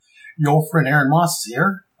Your old friend Aaron Moss is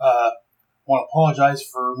here. I want to apologize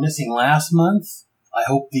for missing last month. I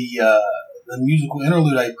hope the musical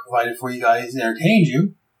interlude I provided for you guys entertained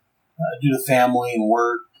you. Due to family and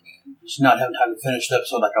work, and just not having time to finish the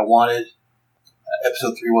episode like I wanted.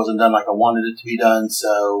 Episode 3 wasn't done like I wanted it to be done,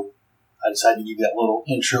 so I decided to give you that little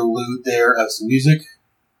interlude there of some music.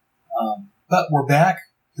 But we're back.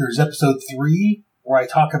 Here's episode 3, where I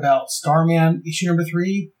talk about Starman issue number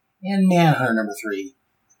 3 and Manhunter number 3.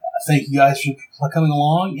 Thank you guys for coming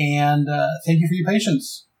along, and thank you for your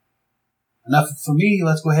patience. Enough for me.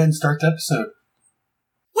 Let's go ahead and start the episode.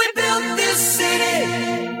 We built this city.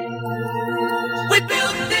 We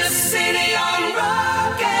built this city on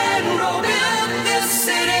rock and roll. Built this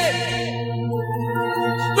city.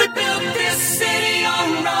 We built this city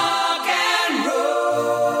on rock and roll.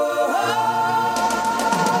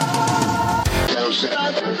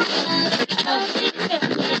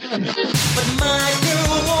 But my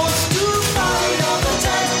girl wants to party all the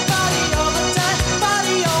time, party all the time,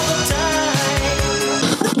 party all the time.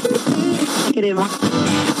 Get in.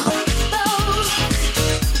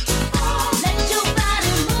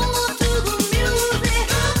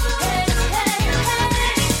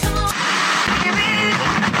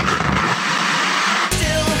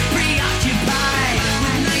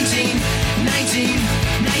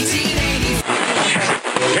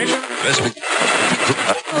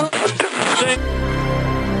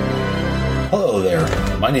 Hello there,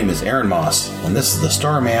 my name is Aaron Moss, and this is the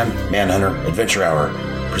Starman Manhunter Adventure Hour,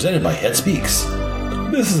 presented by Head Speaks.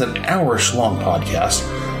 This is an hour-ish long podcast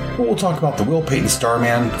where we'll talk about the Will Payton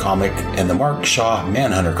Starman comic and the Marc Shaw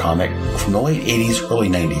Manhunter comic from the late 80s, early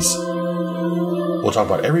 90s. We'll talk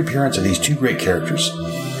about every appearance of these two great characters.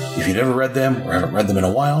 If you've never read them or haven't read them in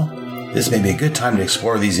a while, this may be a good time to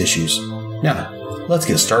explore these issues. Now, let's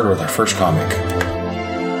get started with our first comic.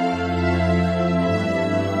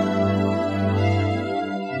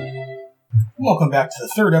 Welcome back to the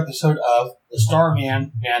third episode of the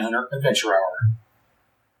Starman Manhunter Adventure Hour.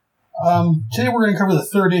 Today we're going to cover the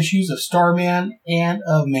third issues of Starman and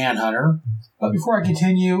of Manhunter. But before I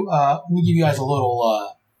continue, let me give you guys a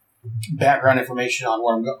little background information on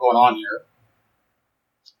what I'm going on here.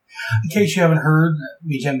 In case you haven't heard,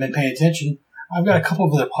 means you haven't been paying attention, I've got a couple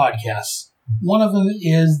of other podcasts. One of them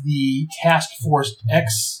is the Task Force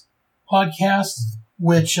X podcast,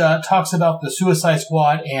 which talks about the Suicide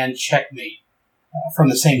Squad and Checkmate from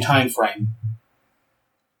the same time frame.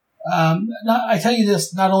 I tell you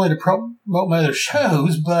this not only to promote my other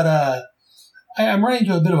shows, but I'm running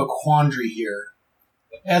into a bit of a quandary here.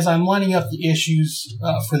 As I'm lining up the issues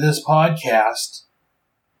for this podcast,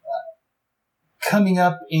 coming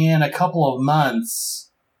up in a couple of months,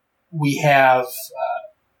 we have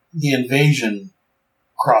the Invasion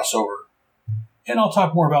crossover. And I'll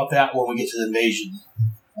talk more about that when we get to the Invasion.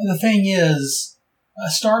 And the thing is,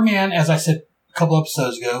 Starman, as I said a couple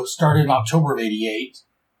episodes ago, started in October of 88,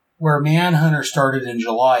 where Manhunter started in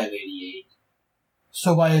July of 88.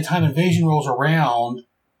 So by the time Invasion rolls around,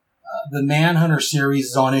 the Manhunter series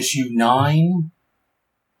is on issue 9,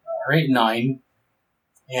 or 8 and 9,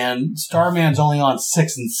 and Starman's only on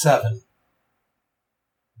 6 and 7.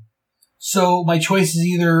 So my choice is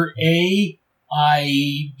either A,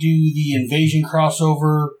 I do the Invasion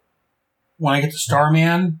crossover when I get to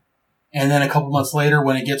Starman, and then a couple months later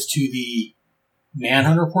when it gets to the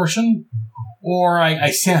Manhunter portion, or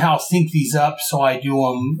I somehow sync these up so I do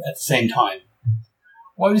them at the same time.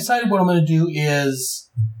 Well, I decided what I'm going to do is,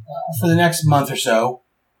 for the next month or so,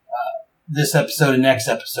 this episode and next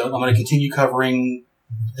episode, I'm going to continue covering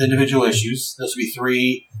the individual issues. This will be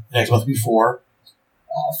 3, the next month will be 4.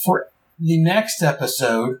 For the next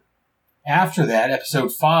episode, after that,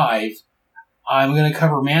 episode 5, I'm going to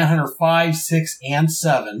cover Manhunter 5, 6, and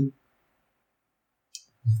 7.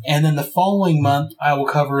 And then the following month, I will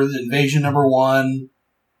cover the Invasion number 1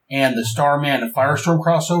 and the Starman and Firestorm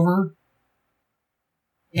crossover.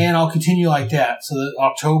 And I'll continue like that. So that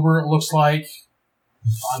October, it looks like,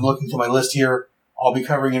 I'm looking through my list here, I'll be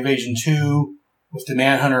covering Invasion 2 with the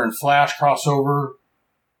Manhunter and Flash crossover.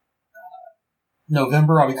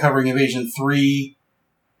 November, I'll be covering Invasion 3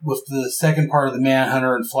 with the second part of the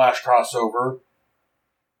Manhunter and Flash crossover.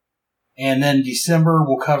 And then December,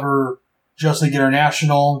 we'll cover Just League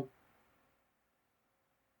International.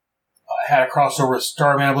 I had a crossover with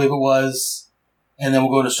Starman, I believe it was. And then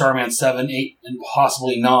we'll go to Starman 7, 8, and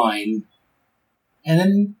possibly 9. And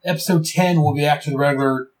then episode 10 will be back to the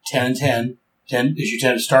regular 10 and 10. Issue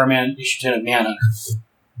 10 of Starman, issue 10 of Manhunter. It's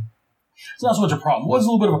not so much a problem. It was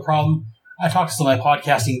a little bit of a problem. I talked to some of my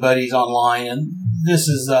podcasting buddies online, and this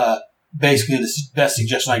is basically the best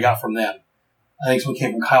suggestion I got from them. I think this one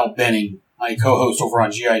came from Kyle Benning my co-host over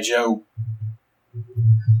on G.I. Joe,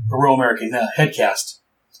 the Real American Headcast.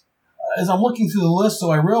 As I'm looking through the list, so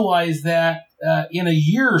I realized that in a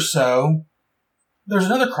year or so, there's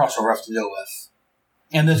another crossover I have to deal with.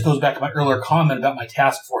 And this goes back to my earlier comment about my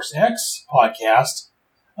Task Force X podcast.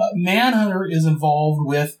 Manhunter is involved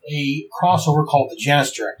with a crossover called the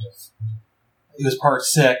Janus Directive. It was part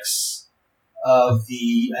 6 of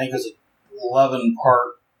the, I think it was an 11-part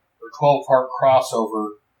or 12-part crossover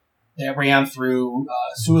that ran through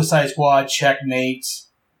Suicide Squad, Checkmate,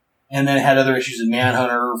 and then it had other issues in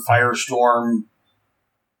Manhunter, Firestorm,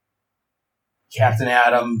 Captain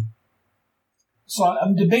Atom. So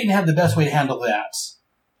I'm debating how the best way to handle that.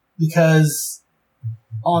 Because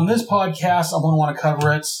on this podcast, I'm going to want to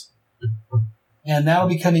cover it. And that'll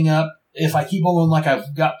be coming up. If I keep on like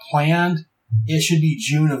I've got planned, it should be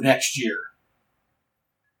June of next year.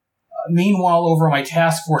 Meanwhile, over on my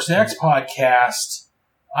Task Force X podcast,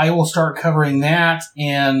 I will start covering that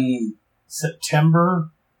in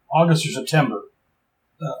September, August or September.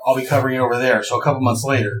 I'll be covering it over there, so a couple months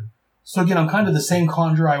later. So again, I'm kind of the same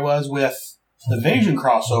conjure I was with the Invasion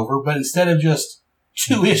crossover, but instead of just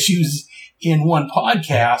 2 issues in one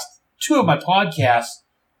podcast, 2 of my podcasts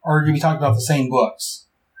are going to be talking about the same books.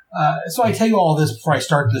 So I tell you all this before I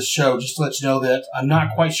start this show, just to let you know that I'm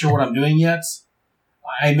not quite sure what I'm doing yet.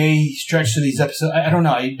 I may stretch to these episodes. I don't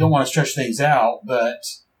know. I don't want to stretch things out, but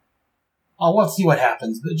I'll have to see what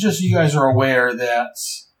happens. But just so you guys are aware that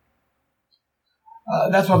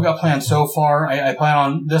that's what I've got planned so far. I plan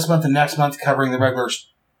on this month and next month covering the regular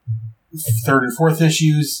 3rd and 4th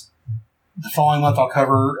issues. The following month I'll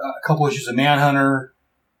cover a couple issues of Manhunter.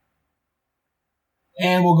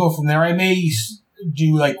 And we'll go from there. I may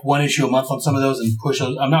do like 1 issue a month on some of those and push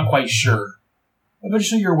those. I'm not quite sure. But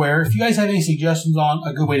just so you're aware, if you guys have any suggestions on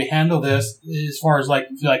a good way to handle this, as far as like,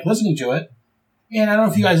 if you like listening to it, and I don't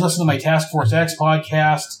know if you guys listen to my Task Force X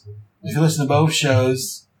podcast, if you listen to both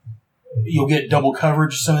shows, you'll get double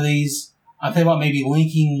coverage of some of these. I'm thinking about maybe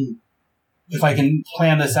linking, if I can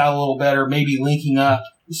plan this out a little better, maybe linking up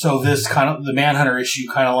so this kind of, the Manhunter issue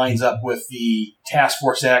kind of lines up with the Task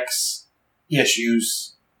Force X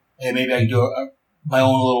issues, and maybe I can do my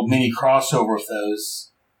own little mini crossover with those.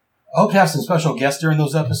 I hope to have some special guests during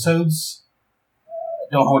those episodes.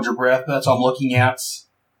 Don't hold your breath, but that's all I'm looking at.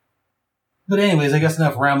 But anyways, I guess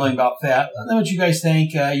enough rambling about that. Let me know what you guys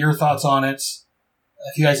think, your thoughts on it.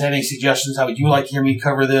 If you guys have any suggestions, how would you like to hear me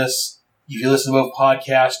cover this? If you listen to both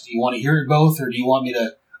podcasts, do you want to hear it both, or do you want me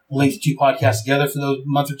to link the 2 podcasts together for those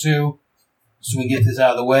month or 2 so we can get this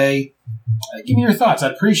out of the way? Give me your thoughts.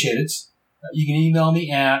 I'd appreciate it. You can email me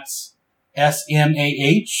at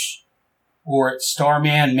SMAH or at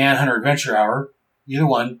Starman Manhunter Adventure Hour, either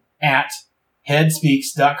one, at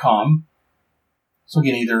headspeaks.com. So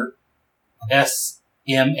again, either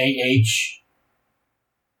SMAH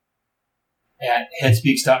at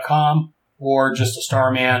headspeaks.com or just a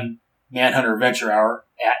Starman Manhunter Adventure Hour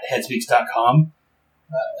at headspeaks.com.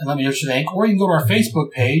 And let me know what you think. Or you can go to our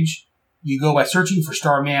Facebook page. You go by searching for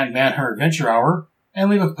Starman Manhunter Adventure Hour and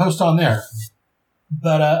leave a post on there.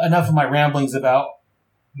 But enough of my ramblings about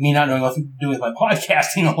me not knowing what to do with my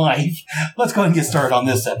podcasting life. Let's go ahead and get started on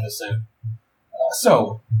this episode.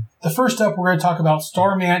 So, the first up, we're going to talk about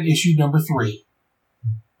Starman issue number 3.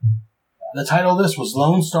 The title of this was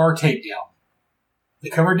Lone Star Takedown. The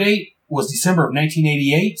cover date was December of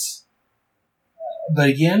 1988. But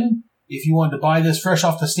again, if you wanted to buy this fresh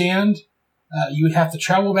off the stand, you would have to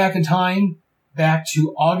travel back in time, back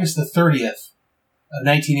to August the 30th of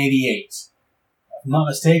 1988. If I'm not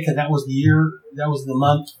mistaken, that was the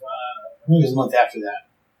month, I think it was the month after that.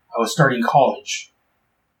 I was starting college.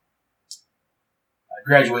 I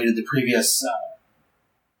graduated the previous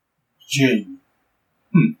June.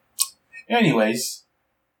 Anyways,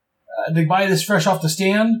 to buy this fresh off the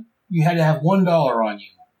stand, you had to have $1 on you.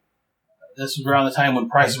 This was around the time when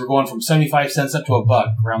prices were going from 75 cents up to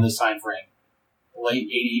 $1 around this time frame.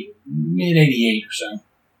 Mid 88 or so.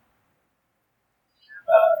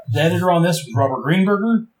 The editor on this was Robert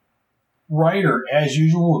Greenberger. Writer, as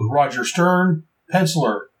usual, was Roger Stern.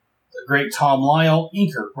 Penciler, the great Tom Lyle.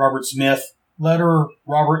 Inker, Robert Smith. Letterer,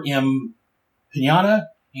 Robert M. Pinata.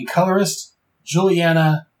 And colorist,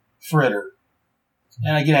 Juliana Fritter.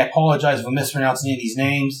 And again, I apologize if I'm mispronouncing any of these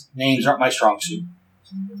names. Names aren't my strong suit.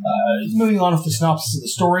 Moving on with the synopsis of the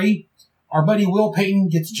story. Our buddy Will Payton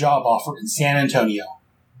gets a job offer in San Antonio.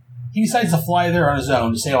 He decides to fly there on his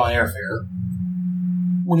own to save on airfare,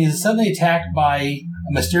 when he is suddenly attacked by a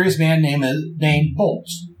mysterious man named Bolt,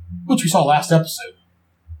 which we saw last episode.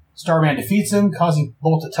 Starman defeats him, causing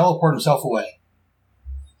Bolt to teleport himself away.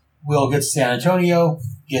 Will gets to San Antonio,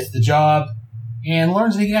 gets the job, and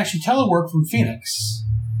learns that he can actually telework from Phoenix.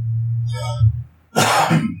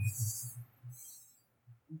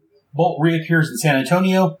 Bolt reappears in San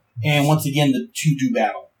Antonio, and once again the two do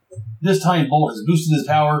battle. This time Bolt has boosted his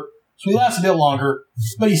power, so he lasts a bit longer,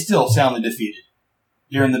 but he's still soundly defeated.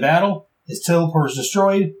 During the battle, his teleport is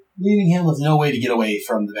destroyed, leaving him with no way to get away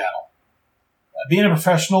from the battle. Being a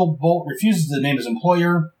professional, Bolt refuses to name his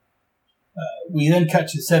employer. We then cut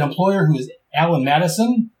to said employer, who is Alan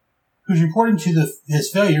Madison, who's reporting to his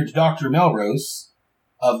failure to Dr. Melrose,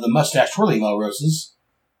 of the mustache-twirling Melroses,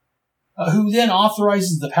 who then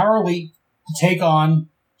authorizes the Power Elite to take on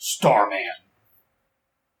Starman.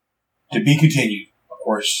 To be continued, of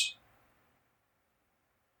course.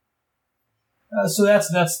 So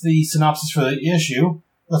that's the synopsis for the issue.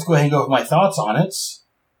 Let's go ahead and go with my thoughts on it.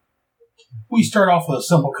 We start off with a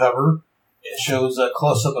simple cover. It shows a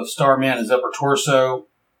close-up of Starman, his upper torso,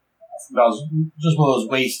 about just below his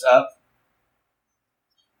waist up.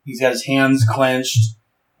 He's got his hands clenched,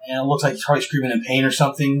 and it looks like he's probably screaming in pain or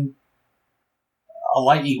something. A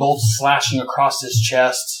lightning bolt slashing across his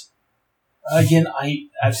chest. Again,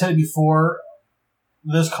 I've said it before,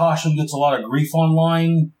 this costume gets a lot of grief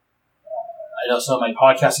online. I know some of my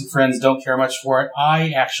podcasting friends don't care much for it.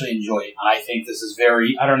 I actually enjoy it. I think this is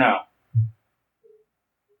very, I don't know.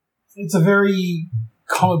 It's a very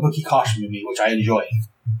comic booky costume to me, which I enjoy.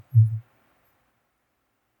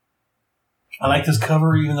 I like this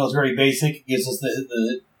cover, even though it's very basic. It gives us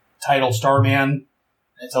the title Starman.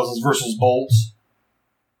 It tells us versus Bolt.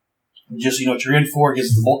 Just so you know what you're in for, it gives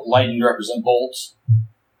us the bolt lightning to represent Bolt.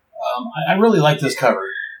 I really like this cover.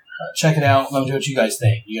 Check it out. Let me know what you guys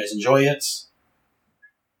think. You guys enjoy it?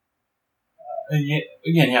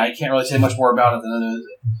 Again, I can't really say much more about it than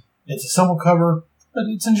it's a simple cover, but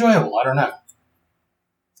it's enjoyable. I don't know.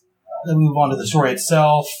 Then we move on to the story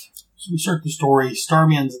itself. So we start the story.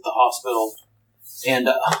 Starman's at the hospital, and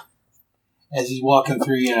as he's walking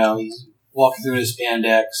through, he's walking through his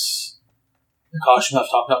spandex, the costume I've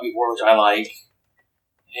talked about before, which I like,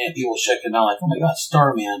 and people checking out like, oh my god,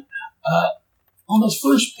 Starman. On this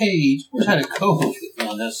first page, I wish I had a co-host with me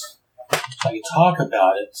on this, so I could talk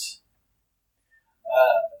about it.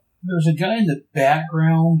 There's a guy in the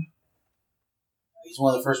background. He's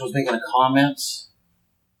one of the first ones making a comment.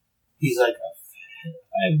 He's like,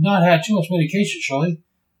 I have not had too much medication, Shirley.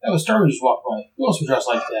 That was Starman just walked by. Who else would dress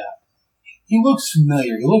like that? He looks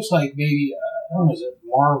familiar. He looks like maybe, I don't know, is it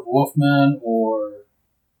Marv Wolfman, or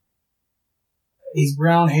he's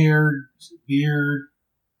brown-haired, beard,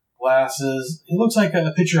 glasses. He looks like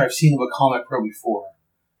a picture I've seen of a comic pro before.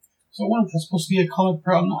 So I wonder if that's supposed to be a comic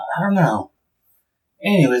pro. I don't know.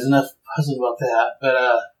 Anyways, enough puzzles about that. But,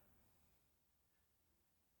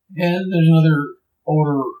 and there's another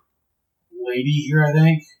older lady here, I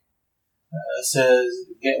think. Says,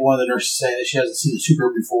 one of the nurses saying that she hasn't seen the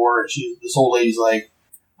Super before, and this old lady's like,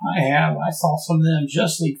 I have. I saw some of them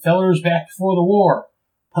Just League fellers back before the war.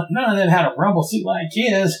 But none of them had a rumble seat like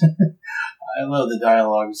his. I love the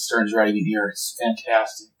dialogue Stern's writing in here. It's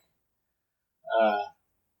fantastic.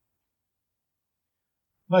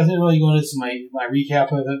 But I didn't really go into my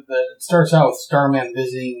recap of it, but it starts out with Starman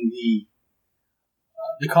visiting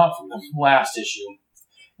the cop from the last issue.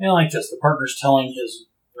 And like this, the partner's telling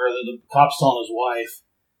the cop's telling his wife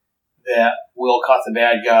that Will caught the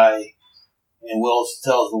bad guy, and Will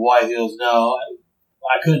tells the wife, he goes, no,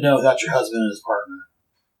 I couldn't know without your husband and his partner.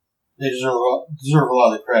 They deserve a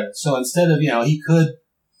lot of the credit. So instead of, he could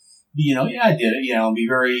be, yeah, I did it, and be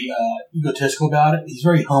very egotistical about it. He's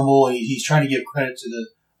very humble, and he's trying to give credit to the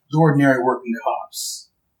ordinary working cops,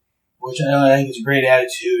 which I think is a great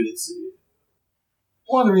attitude. It's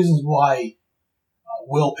one of the reasons why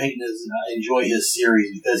Will Payton enjoy his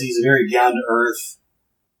series, because he's a very down-to-earth,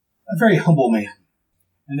 a very humble man.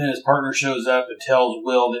 And then his partner shows up and tells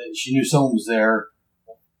Will that she knew someone was there.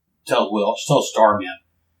 She tells Starman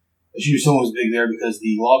that she knew someone was big there because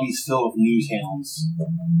the lobby's filled with news hounds.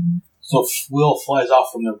 So Will flies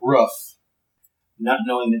off from the roof, not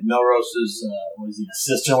knowing that Melrose's,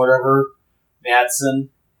 assistant or whatever, Madsen,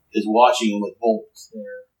 is watching him with Bolt there.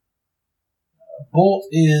 Bolt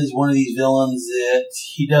is one of these villains that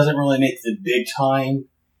he doesn't really make the big time.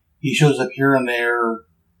 He shows up here and there,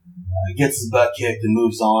 gets his butt kicked, and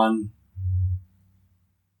moves on.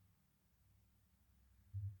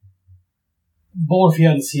 Bolt, if you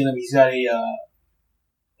haven't seen him, he's got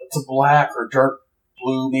it's a black or dark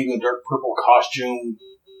blue, maybe a dark purple costume.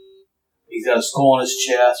 He's got a skull on his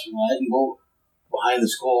chest, with a lightning bolt behind the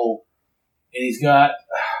skull, and he's got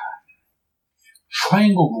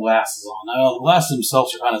triangle glasses on. Now, the glasses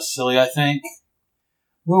themselves are kind of silly, I think.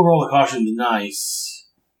 But overall, the costume's nice.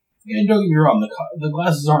 And don't get me wrong, the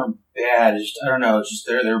glasses aren't bad. It's just, I don't know. It's just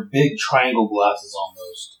they're big triangle glasses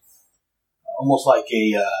almost like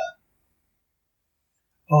a.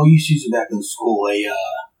 You used to use it back in school. If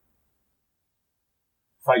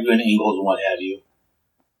I do an angles and what have you.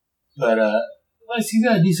 But he's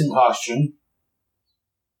got a decent costume.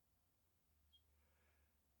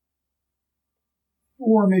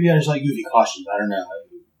 Or maybe I just like goofy costumes. I don't know.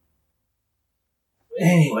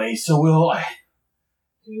 Anyway, so Will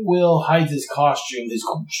hides his costume, his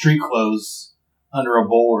street clothes, under a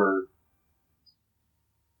boulder.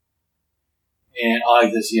 And I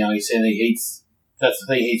like this, he's saying that's the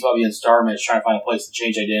thing he hates about being Starman, is trying to find a place to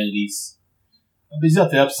change identities. But he's got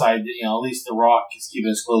the upside that, at least the Rock is keeping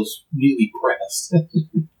his clothes neatly pressed.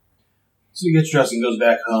 So he gets dressed and goes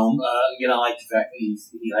back home. I like the fact that he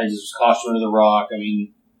hides his costume under the Rock. I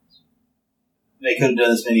mean, they could have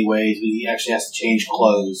done this many ways, but he actually has to change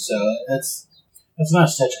clothes. So that's a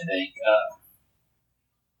nice touch, I think.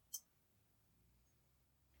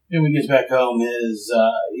 When he gets back home,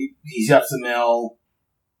 he's got some mail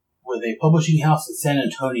with a publishing house in San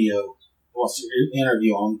Antonio who wants to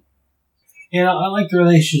interview him. And I like the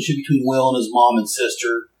relationship between Will and his mom and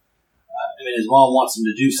sister. His mom wants him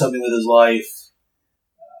to do something with his life,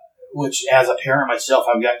 which, as a parent myself,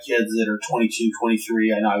 I've got kids that are 22,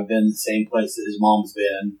 23. I know I've been in the same place that his mom's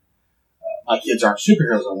been. My kids aren't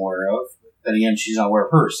superheroes I'm aware of. Then again, she's not aware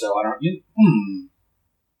of hers, so I don't...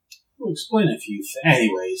 We'll explain a few things.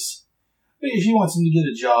 Anyways, she wants him to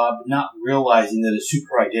get a job, not realizing that a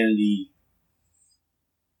super identity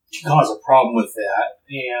can cause a problem with that.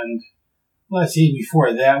 And let's see,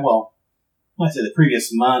 before that, the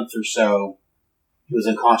previous month or so, he was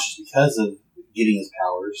unconscious because of getting his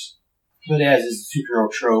powers. But as is the superhero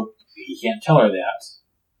trope, he can't tell her that.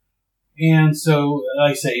 And so,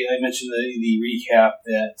 like I say, I mentioned the recap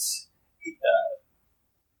that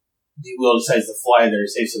Will decides to fly there to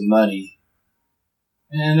save some money.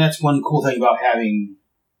 And that's one cool thing about having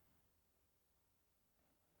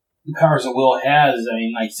the powers that Will has. I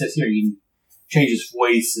mean, like it says here, he can change his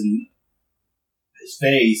voice and his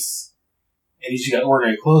face, and he's just got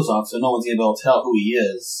ordinary clothes on, so no one's going to be able to tell who he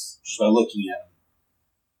is just by looking at him.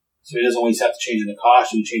 So he doesn't always have to change in the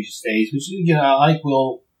costume, change his face, which, I like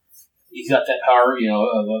Will. He's got that power,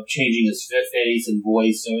 of changing his face and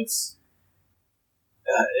voice, so it's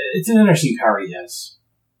an interesting power he has.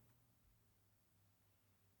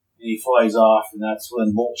 And he flies off, and that's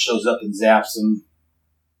when Bolt shows up and zaps him.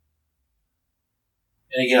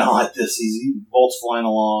 And again, I like this. Bolt's flying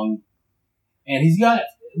along, and he's got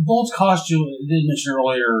Bolt's costume. I did mention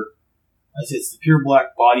earlier. I said it's the pure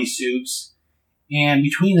black bodysuits, and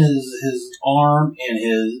between his arm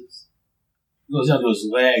and goes down to his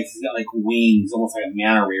legs, he's got like wings, almost like a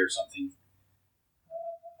manta ray or something.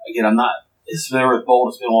 Again, I'm not as familiar with Bolt.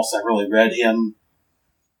 It's been a while since I've really read him.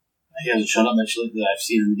 He hasn't shown up much that I've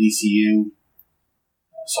seen in the DCU.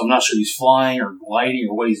 So I'm not sure if he's flying or gliding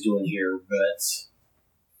or what he's doing here, but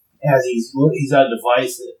as he's got a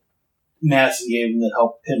device that Madison gave him that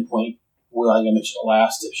helped pinpoint Will. I think I mentioned it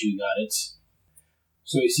last if she got it.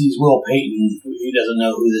 So he sees Will Payton. He doesn't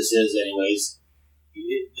know who this is anyways.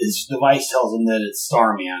 His device tells him that it's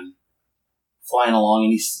Starman flying along,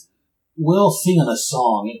 and Will's singing a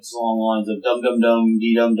song. It's along the lines of dum dum dum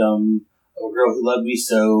dee dum dum, of a girl who loved me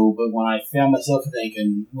so, but when I found myself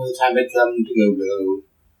thinking, when the time had come to go.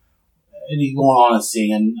 And he's going on and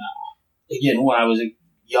singing. Again, when I was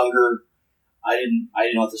younger, I didn't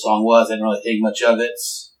know what the song was. I didn't really think much of it.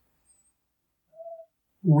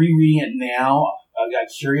 Rereading it now, I got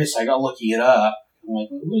curious. I got looking it up. I'm like,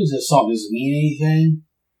 what is this song? Does it mean anything?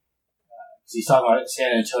 Because he's talking about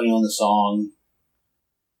San Antonio in the song.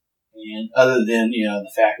 And other than,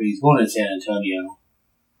 the fact that he's going to San Antonio.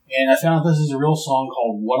 And I found this is a real song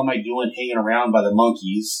called What Am I Doing Hanging Around by the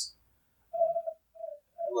Monkees.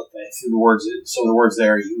 I looked through the words, some of the words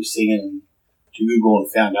there he was singing to Google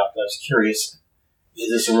and found out that I was curious. Is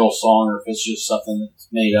this a real song or if it's just something that's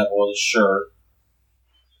made up? I wasn't sure.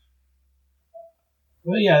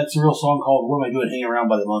 But yeah, it's a real song called What Am I Doing Hanging Around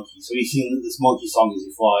by the Monkees. So he's singing this monkey song as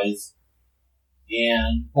he flies.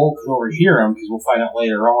 And Bolt can overhear him because we'll find out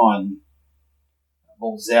later on.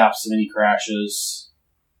 Bolt zaps him and he crashes.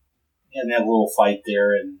 And they have a little fight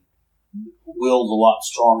there. And Will's a lot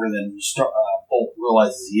stronger than Bolt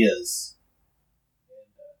realizes he is.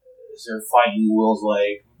 And as they're fighting, Will's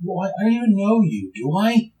like, well, I don't even know you, do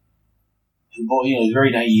I? And Bolt, he's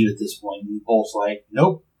very naive at this point. And Bolt's like,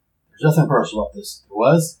 nope. There's nothing personal about this. If there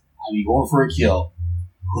was, I'd be going for a kill.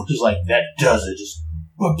 Just like, that does it. Just,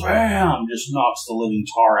 bam! Just knocks the living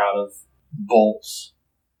tar out of Bolt.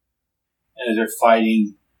 And as they're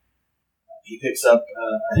fighting, he picks up,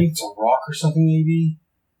 I think it's a rock or something maybe.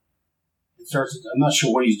 I'm not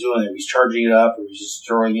sure what he's doing there. He's charging it up or he's just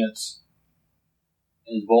throwing it.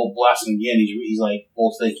 And his Bolt blasts him again. He's like,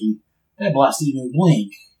 Bolt's thinking, that blast didn't even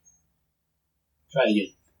blink. Try it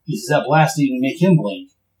again. He says, that blast didn't even make him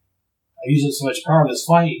blink. I used up so much power in this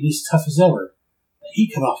fight, and he's tough as ever. The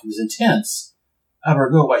heat coming off him is intense. I better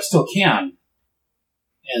go, but I still can.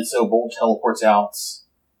 And so Bolt teleports out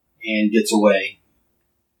and gets away,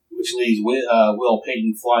 which leaves Will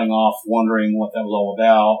Payton flying off, wondering what that was all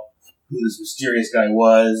about, who this mysterious guy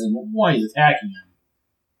was, and why he's attacking him.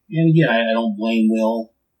 And again, I don't blame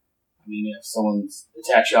Will. I mean, if someone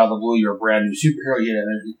attacks you out of the blue, you're a brand new superhero, you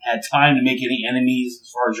haven't had time to make any enemies,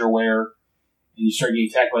 as far as you're aware, and you start getting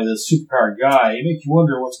attacked by this superpowered guy, it makes you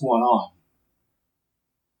wonder what's going on.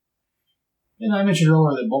 And I mentioned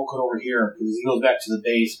earlier that Bolt could overhear because he goes back to the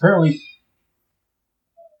base. Apparently,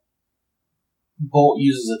 Bolt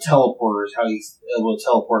uses a teleporter, is how he's able to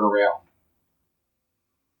teleport around.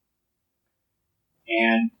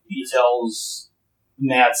 And he tells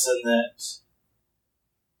Madsen that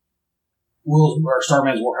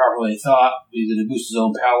Starman's more powerful than he thought. He's going to boost his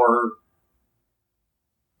own power.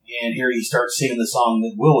 And here he starts singing the song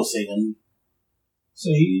that Will was singing. So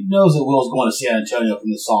he knows that Will's going to San Antonio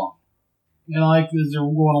from this song. And like as they're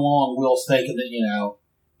going along, Will's thinking that,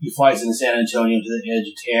 he flies into San Antonio to the edge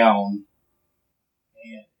of town.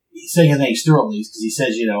 And he's saying things through at least, because he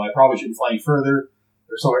says, I probably shouldn't fly any further.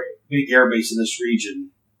 There's a big air base in this region.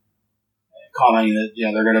 Commenting that,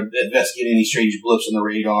 they're going to investigate any strange blips on the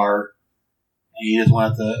radar. And he doesn't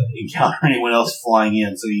want to encounter anyone else flying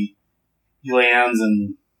in. So he lands,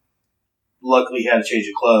 and luckily he had to change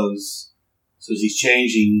of clothes. So as he's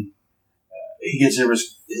changing, he gets rid of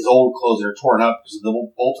his old clothes that are torn up because of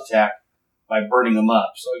the Bolt attack by burning them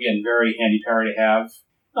up. So again, very handy power to have.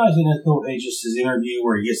 I think that's cool. It's just his interview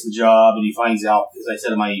where he gets the job and he finds out, as I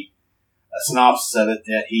said in my synopsis of it,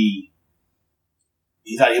 that he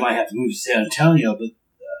thought he might have to move to San Antonio, but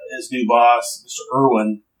his new boss, Mr.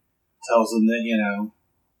 Irwin, tells him that,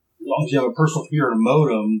 as long as you have a personal computer and a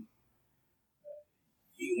modem,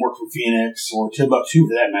 you can work from Phoenix or Timbuktu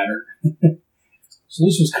for that matter. So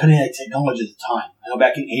this was cutting edge technology at the time. I know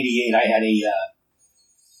back in '88 I had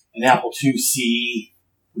an Apple IIc,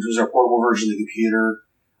 which was our portable version of the computer.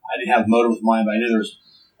 I didn't have the modem with mine, but I knew there was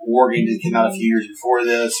a war game that came out a few years before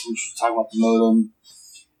this, which was talking about the modem,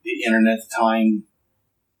 the internet at the time.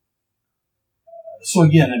 So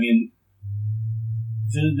again,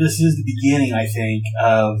 this is the beginning, I think,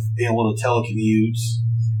 of being able to telecommute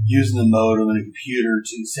using the modem and a computer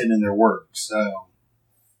to send in their work. So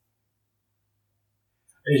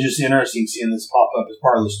it's just interesting seeing this pop up as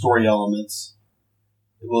part of the story elements.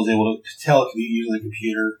 It was able to telecommute using the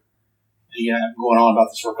computer. And again, I'm going on about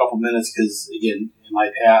this for a couple minutes because, again, in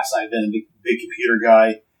my past, I've been a big computer guy.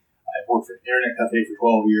 I've worked for an internet company for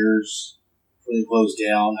 12 years before they closed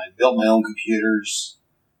down. I built my own computers.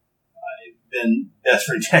 I've been best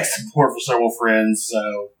friend tech support for several friends.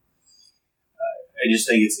 So I just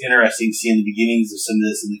think it's interesting seeing the beginnings of some of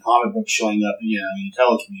this in the comic book showing up, in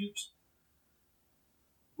telecommute.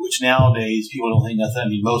 Which nowadays, people don't think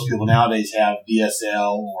nothing. Most people nowadays have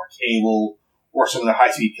DSL or cable or some other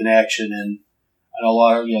high-speed connection. And I know a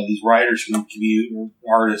lot of, these writers can commute, or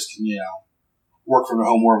artists can, work from their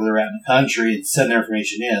home wherever they're at in the country and send their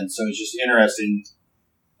information in. So it's just interesting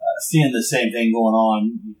seeing the same thing going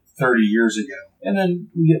on 30 years ago. And then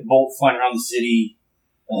we get Bolt flying around the city.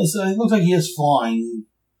 So it looks like he is flying.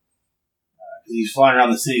 Because he's flying around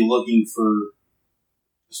the city looking for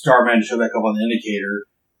Starman to show back up on the indicator.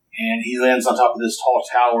 And he lands on top of this tall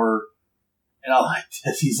tower. And I like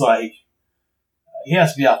this. He's like, he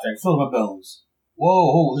has to be out there. Feel my bones.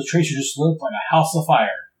 Whoa, the tracer just looked like a house of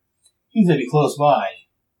fire. He's going to be close by.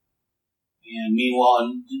 And meanwhile,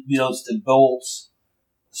 unbeknownst to Bolt,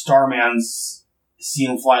 Starman's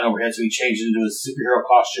seen him flying overhead, so he changes into his superhero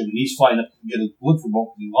costume, and he's flying up to get a look for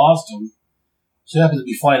Bolt because he lost him. So he happens to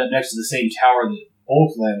be flying up next to the same tower that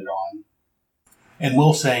Bolt landed on. And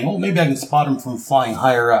Will saying, maybe I can spot him from flying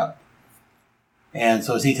higher up. And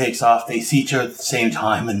so as he takes off, they see each other at the same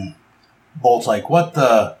time, and Bolt's like, what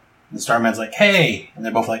the? And Starman's like, hey! And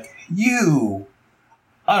they're both like, you!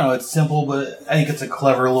 I don't know, it's simple, but I think it's a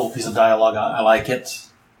clever little piece of dialogue. I like it.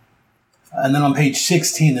 And then on page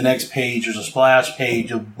 16, the next page, there's a splash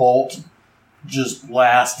page of Bolt just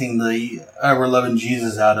blasting the ever-loving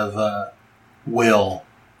Jesus out of Will.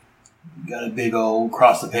 Got a big old,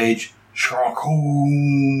 across the page,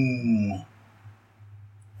 Sharkoon.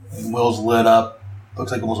 And Will's lit up.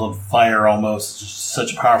 Looks like almost on fire almost. It's just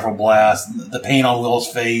such a powerful blast. The paint on Will's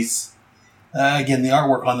face. Again, the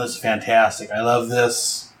artwork on this is fantastic. I love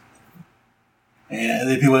this. And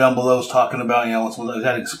the people down below is talking about, was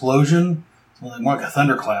that explosion? More like a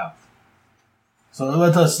thunderclap. So it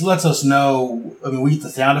lets us know, we get the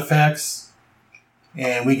sound effects,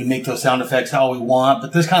 and we can make those sound effects how we want,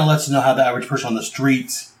 but this kind of lets us know how the average person on the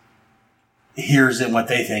streets hears it and what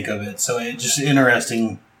they think of it. So it's just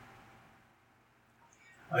interesting.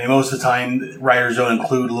 Most of the time, writers don't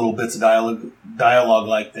include little bits of dialogue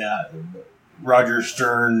like that. Roger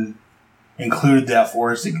Stern included that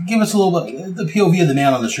for us to give us a little bit, the POV of the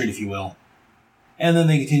man on the street, if you will. And then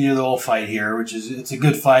they continue the whole fight here, it's a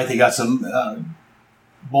good fight. They got some,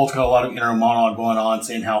 Bolt's got a lot of inner monologue going on,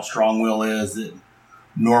 saying how strong Will is, that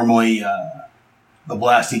normally, the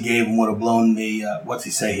blast he gave him would have blown what's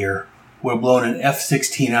he say here? Would have blown an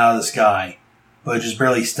F-16 out of the sky, but it just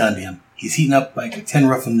barely stunned him. He's heating up like a tin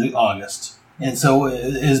roof in August. And so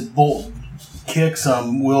as Bolt kicks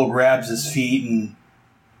him, Will grabs his feet and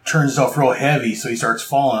turns himself real heavy, so he starts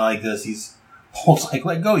falling like this. Bolt's like,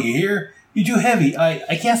 let go, you hear? You're too heavy.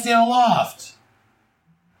 I can't stay aloft.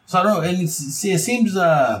 So I don't know, and it seems,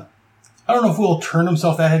 I don't know if Will turned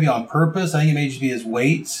himself that heavy on purpose. I think it may just be his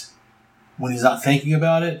weight when he's not thinking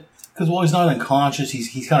about it. Because while he's not unconscious,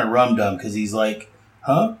 he's kind of rum-dum, because he's like,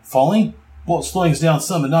 falling? Bolt's slowing us down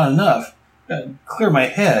some, but not enough. Gotta clear my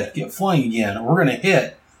head, get flying again, or we're going to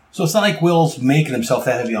hit. So it's not like Will's making himself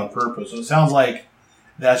that heavy on purpose. So it sounds like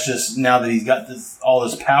that's just, now that he's got all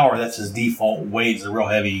this power, that's his default weight. He's a real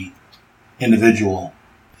heavy individual.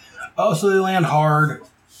 Oh, so they land hard.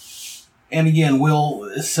 And again, Will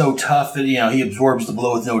is so tough that, he absorbs the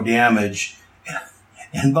blow with no damage.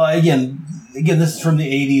 And again, this is from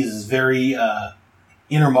the 80s. It's very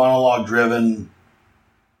inner monologue driven.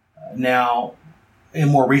 Now, in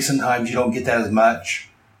more recent times, you don't get that as much.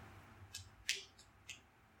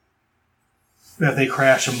 If they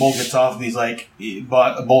crash and Bolt gets off, and he's like,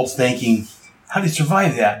 Bolt's thinking, how did he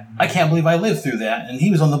survive that? I can't believe I lived through that. And he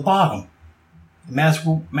was on the bottom.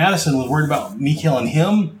 Madison was worried about me killing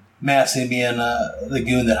him. Madison being the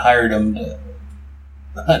goon that hired him to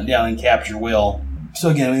hunt down and capture Will. So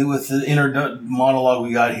again, with the inner monologue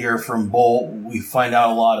we got here from Bolt, we find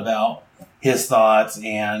out a lot about his thoughts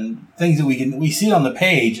and things that we see it on the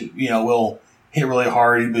page. Will hit really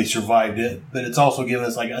hard, but he survived it. But it's also given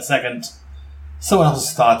us like a second, someone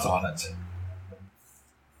else's thoughts on it.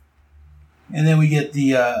 And then we get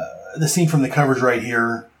the scene from the covers right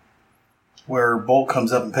here, where Bolt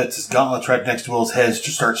comes up and puts his gauntlets right next to Will's head,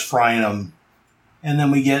 just starts frying him. And then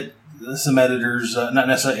we get some editors, not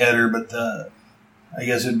necessarily editor, but I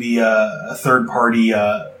guess it would be a third-party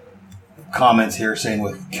comments here saying,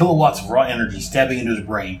 with kilowatts of raw energy stabbing into his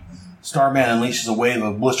brain, Starman unleashes a wave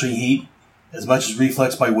of blistering heat as much as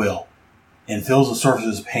reflexed by Will, and feels the surface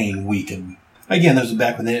of his pain weaken. Again, there's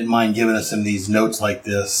back when they didn't mind giving us some of these notes like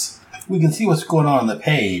this. We can see what's going on the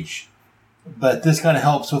page, but this kind of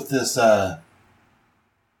helps with this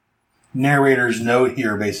narrator's note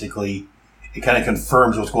here, basically. It kind of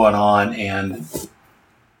confirms what's going on, and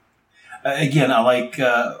again, I like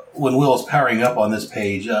when Will is powering up on this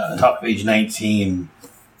page, top of page 19.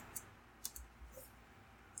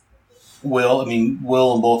 Will and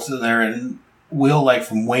Bolt's in there, and Will, like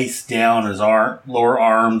from waist down, his lower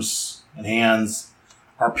arms and hands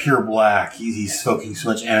are pure black. He's soaking so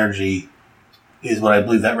much energy, is what I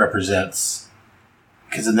believe that represents.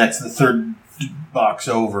 Because the third box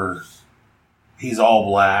over, he's all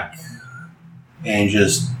black and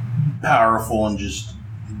just powerful, and just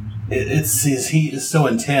his heat is so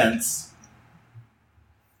intense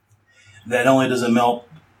that not only does it melt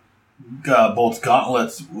Bolt's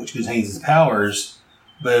gauntlets, which contains his powers,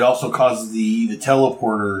 but it also causes the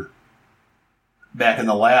teleporter back in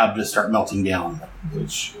the lab to start melting down,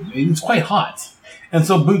 which it's quite hot. And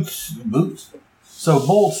so So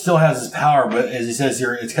Bolt still has his power, but as he says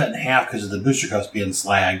here, it's cut in half because of the booster cups being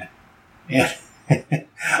slagged. And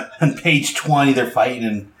on page 20, they're fighting,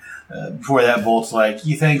 and before that, Bolt's like,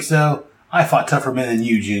 "You think so? I fought tougher men than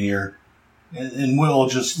you, Junior." And Will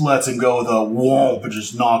just lets him go with a whoomp and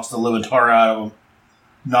just knocks the living tar out of him,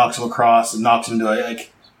 knocks him across, and knocks him into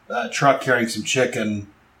a truck carrying some chicken.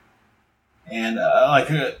 And I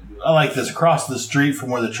like this. Across the street from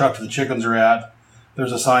where the truck to the chickens are at,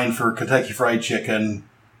 there's a sign for Kentucky Fried Chicken.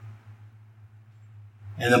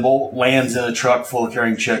 And then Bolt lands in a truck full of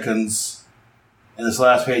carrying chickens. And this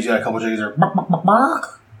last page, you got a couple of chickens there. Bark, bark, bark,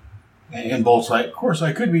 bark. And Bolt's like, of course,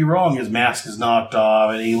 I could be wrong. His mask is knocked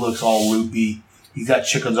off, and he looks all loopy. He's got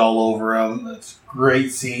chickens all over him. It's a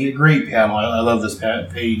great scene, a great panel. I love this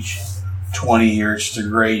page 20 here. It's just a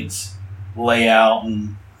great layout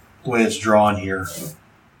and the way it's drawn here.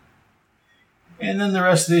 And then the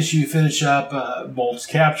rest of the issue, finish up. Bolt's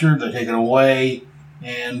captured. They're taken away.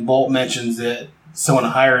 And Bolt mentions that someone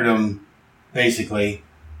hired him, basically.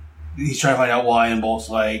 He's trying to find out why, and Bolt's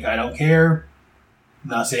like, I don't care. I'm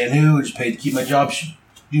not saying who, just paid to keep my job,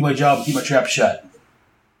 do my job, keep my trap shut.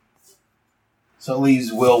 So it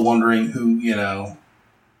leaves Will wondering who,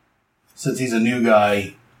 since he's a new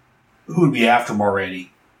guy, who would be after him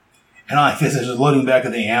already. And I guess as loading back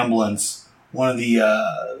of the ambulance, one of the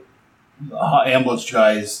ambulance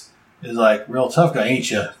guys is like, real tough guy, ain't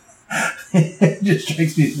you? It just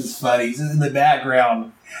strikes me as funny. He's in the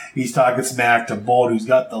background. He's talking smack to Bolt, who's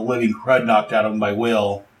got the living crud knocked out of him by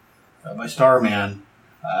Will, by Starman.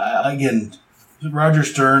 Again, Roger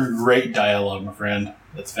Stern, great dialogue, my friend.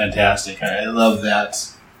 That's fantastic. I love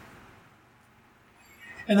that.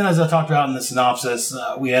 And then, as I talked about in the synopsis,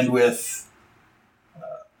 we end with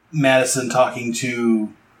Madison talking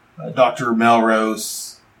to Dr.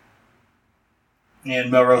 Melrose,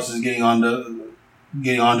 and Melrose is getting on to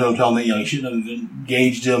him, telling him that he shouldn't have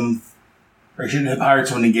engaged him, or shouldn't have hired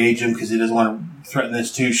someone to engage him because he doesn't want to threaten the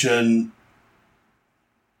institution.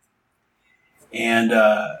 And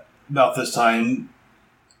about this time,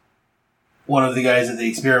 one of the guys that they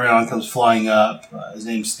experiment on comes flying up. His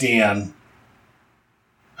name's Stanley.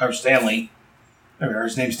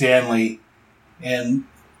 His name's Stanley. And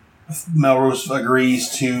Melrose agrees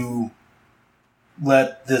to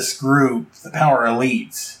let this group, the Power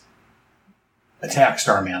Elite, attack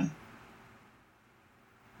Starman.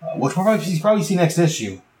 Which he's probably see next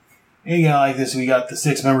issue. And like this, we got the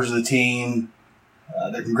 6 members of the team.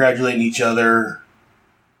 They're congratulating each other.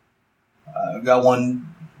 We've got one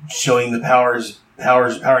showing the powers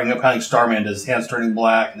powering up, kind of like Starman does. His hands turning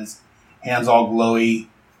black and his hands all glowy.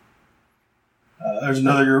 There's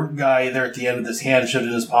another guy there at the end with his hand shoved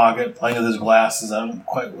in his pocket, playing with his glasses. I don't know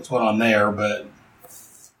quite what's going on there, but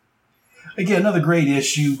again, another great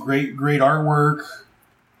issue, great artwork.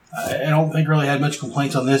 I don't think really had much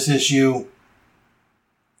complaints on this issue.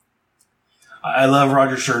 I love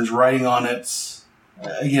Roger Stern's writing on it.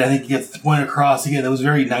 Again, I think he gets the point across. Again, it was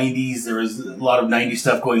very 90s. There was a lot of 90s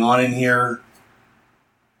stuff going on in here.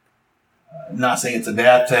 Not saying it's a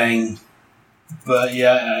bad thing, but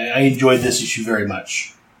yeah, I enjoyed this issue very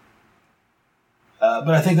much. But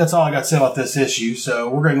I think that's all I got to say about this issue. So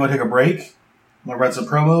we're going to go take a break. I'm going to run some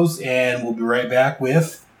promos, and we'll be right back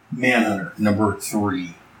with Manhunter number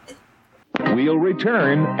 3. We'll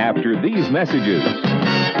return after these messages.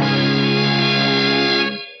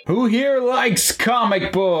 Who here likes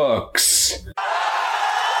comic books?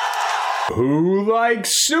 Who likes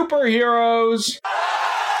superheroes?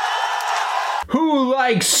 Who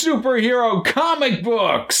likes superhero comic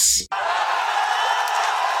books?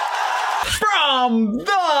 From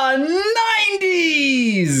the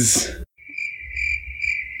 90s!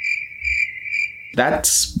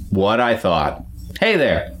 That's what I thought. Hey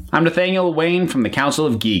there. I'm Nathaniel Wayne from the Council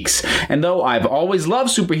of Geeks, and though I've always loved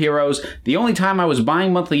superheroes, the only time I was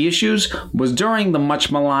buying monthly issues was during the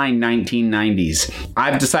much maligned 1990s.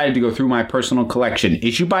 I've decided to go through my personal collection,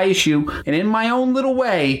 issue by issue, and in my own little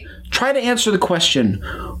way, try to answer the question,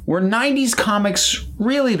 were 90s comics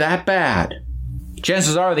really that bad?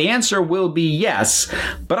 Chances are the answer will be yes,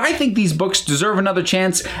 but I think these books deserve another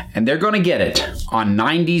chance, and they're going to get it on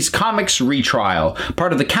 90s Comics Retrial,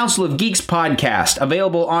 part of the Council of Geeks podcast,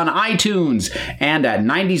 available on iTunes and at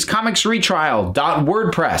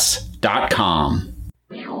 90scomixretrial.wordpress.com.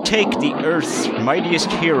 Take the Earth's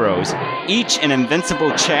mightiest heroes, each an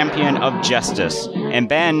invincible champion of justice, and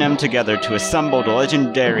band them together to assemble the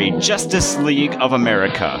legendary Justice League of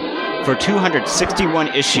America. For 261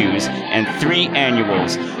 issues and 3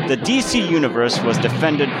 annuals, the DC Universe was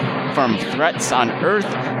defended from threats on Earth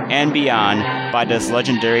and beyond by this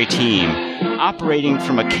legendary team, operating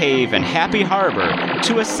from a cave in Happy Harbor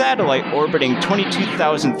to a satellite orbiting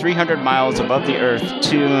 22,300 miles above the Earth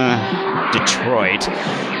to Detroit.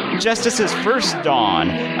 Justice's First Dawn,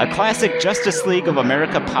 a classic Justice League of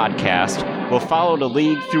America podcast, will follow the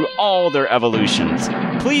League through all their evolutions.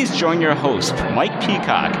 Please join your host, Mike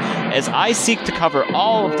Peacock, as I seek to cover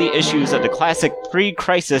all of the issues of the classic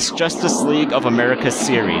pre-crisis Justice League of America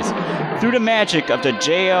series. Through the magic of the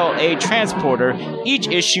JLA transporter, each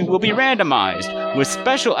issue will be randomized, with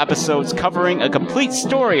special episodes covering a complete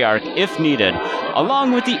story arc if needed.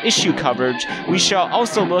 Along with the issue coverage, we shall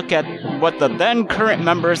also look at what the then current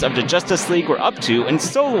members of the Justice League were up to in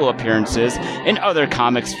solo appearances in other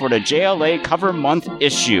comics for the JLA Cover Month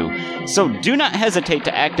issue. So do not hesitate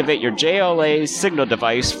to activate your JLA signal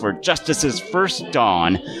device for Justice's First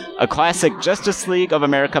Dawn, a classic Justice League of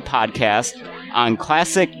America podcast on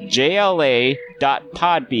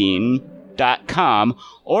classicjla.podbean.com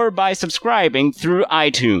or by subscribing through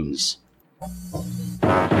iTunes.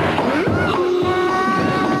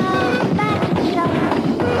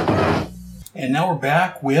 And now we're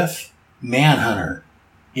back with Manhunter,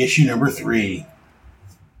 issue number 3.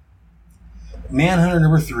 Manhunter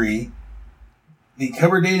number 3. The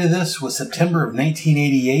cover date of this was September of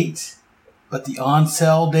 1988, but the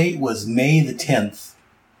on-sale date was May the 10th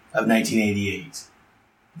of 1988.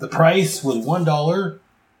 The price was $1.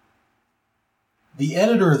 The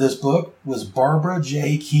editor of this book was Barbara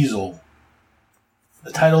J. Kiesel.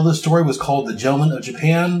 The title of this story was called The Gentleman of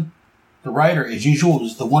Japan. The writer, as usual,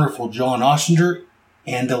 was the wonderful John Ostrander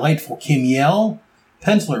and delightful Kim Yell.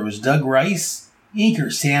 Penciler was Doug Rice.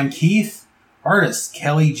 Inker, Sam Keith. Artist,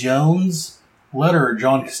 Kelly Jones. Letterer,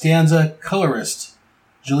 John Costanza. Colorist,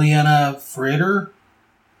 Juliana Fritter.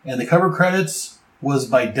 And the cover credits was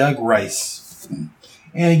by Doug Rice.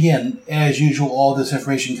 And again, as usual, all this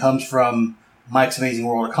information comes from Mike's Amazing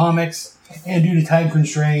World of Comics. And due to time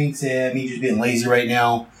constraints and me just being lazy right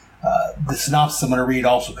now, the synopsis I'm going to read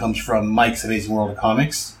also comes from Mike's Amazing World of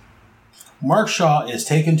Comics. Mark Shaw is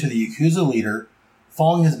taken to the Yakuza leader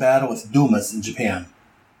following his battle with Dumas in Japan.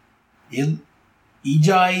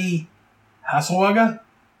 Ijai Hasewaga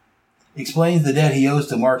explains the debt he owes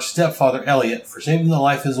to Mark's stepfather Elliot for saving the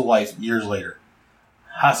life of his wife years later.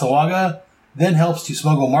 Hasewaga then helps to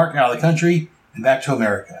smuggle Mark out of the country and back to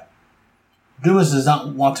America. Dumas does not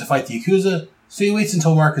want to fight the Yakuza, so he waits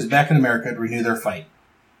until Mark is back in America to renew their fight.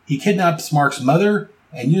 He kidnaps Mark's mother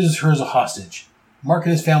and uses her as a hostage. Mark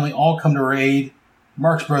and his family all come to her aid.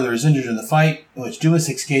 Mark's brother is injured in the fight, in which Dumas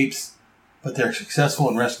escapes, but they're successful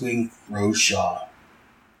in rescuing Rose Shaw.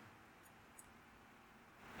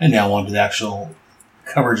 And now on to the actual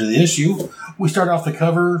coverage of the issue. We start off the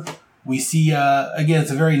cover. We see, again,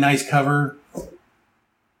 it's a very nice cover.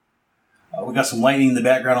 We got some lightning in the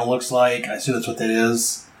background, it looks like. I assume that's what that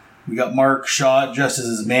is. We got Mark Shaw dressed as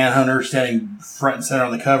his Manhunter standing front and center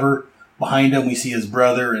on the cover. Behind him, we see his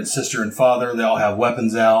brother and sister and father. They all have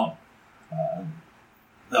weapons out.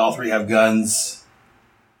 They all three have guns.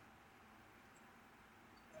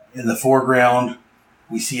 In the foreground,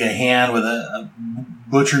 we see a hand with a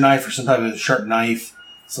butcher knife or some type of sharp knife.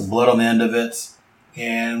 Some blood on the end of it.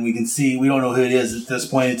 And we can see, we don't know who it is at this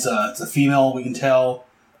point. It's a female, we can tell.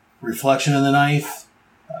 Reflection in the knife.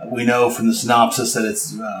 We know from the synopsis that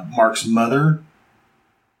it's Mark's mother.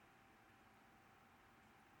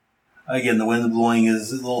 Again, the wind blowing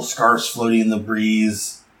his little scarves floating in the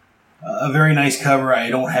breeze. A very nice cover. I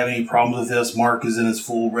don't have any problems with this. Mark is in his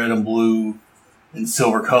full red and blue and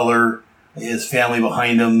silver color. His family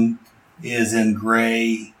behind him is in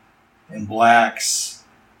gray and blacks.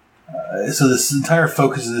 So this entire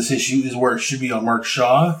focus of this issue is where it should be on Mark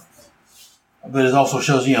Shaw. But it also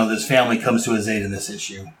shows, this family comes to his aid in this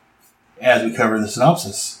issue, as we cover in the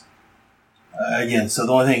synopsis. Again, so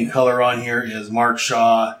the only thing in color on here is Mark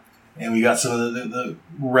Shaw, and we got some of the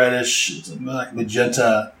reddish, it's like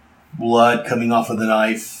magenta blood coming off of the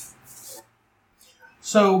knife.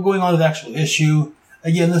 So going on to the actual issue,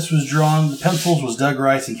 again, this was drawn, the pencils was Doug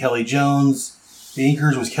Rice and Kelly Jones, the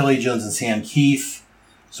inkers was Kelly Jones and Sam Keith.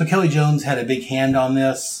 So Kelly Jones had a big hand on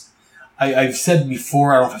this. I've said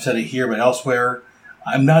before, I don't know if I've said it here, but elsewhere,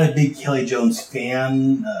 I'm not a big Kelly Jones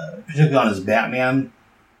fan, particularly on his Batman.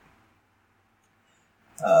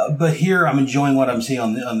 But here, I'm enjoying what I'm seeing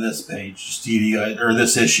on this page, just to give you guys, or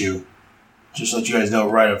this issue, just to let you guys know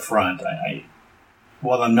right up front.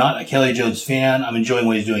 While I'm not a Kelly Jones fan, I'm enjoying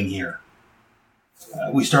what he's doing here.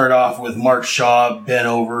 We start off with Mark Shaw bent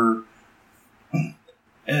over.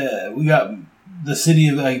 We got the city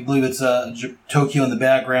of, I believe it's Tokyo in the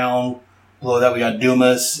background. Below that, we got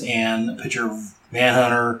Dumas and a picture of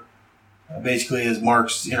Manhunter. Basically, as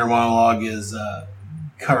Mark's inner monologue is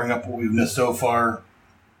covering up what we've missed so far.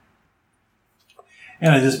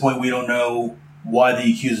 And at this point, we don't know why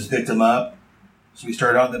the accusers picked him up. So we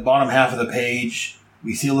start out at the bottom half of the page.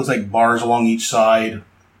 We see it looks like bars along each side.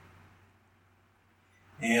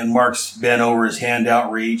 And Mark's bent over, his hand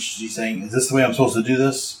outreached. He's saying, is this the way I'm supposed to do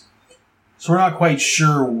this? So we're not quite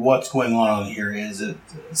sure what's going on here. Is it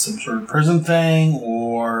some sort of prison thing,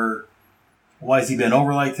 or why is he bent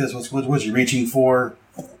over like this? What's he reaching for?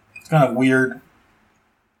 It's kind of weird.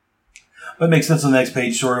 But it makes sense on the next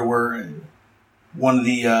page, sort of, where one of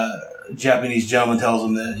the Japanese gentlemen tells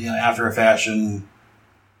him that, after a fashion,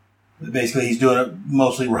 that basically he's doing it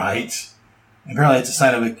mostly right. And apparently it's a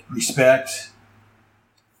sign of respect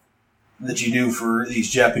that you do for these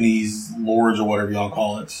Japanese lords, or whatever y'all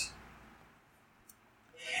call it.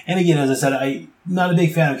 And again, as I said, I'm not a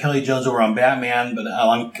big fan of Kelly Jones over on Batman, but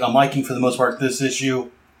I'm liking, for the most part, this issue.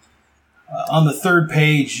 On the third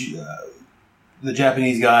page, the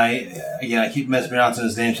Japanese guy, again, I keep mispronouncing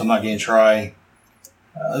his name, so I'm not going to try.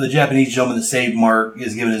 The Japanese gentleman that saved Mark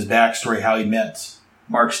is giving his backstory, how he met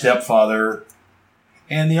Mark's stepfather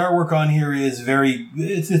And the artwork on here is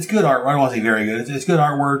it's good art. I don't want to say very good. It's good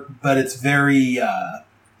artwork, but it's very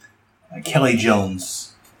Kelly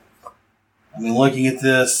Jones. I mean, looking at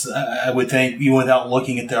this, I would think, even without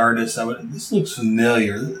looking at the artist, this looks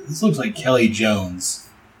familiar. This looks like Kelly Jones.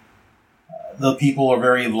 The people are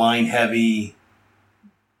very line heavy.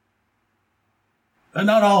 But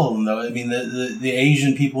not all of them, though. I mean, the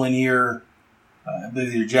Asian people in here, I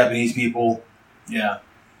believe they're Japanese people. Yeah.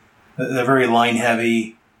 They're very line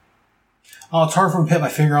heavy. Oh, it's hard for me to put my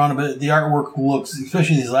finger on it, but the artwork looks,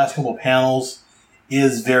 especially these last couple of panels,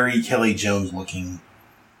 is very Kelly Jones looking.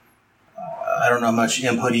 I don't know how much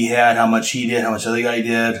input he had, how much he did, how much the other guy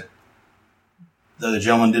did, the other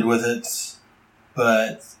gentleman did with it.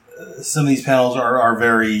 But some of these panels are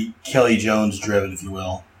very Kelly Jones driven, if you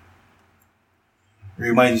will. It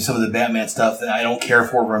reminds me of some of the Batman stuff that I don't care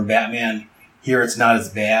for from Batman. Here it's not as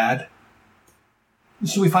bad.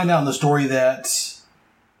 So we find out in the story that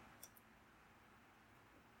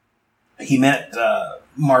he met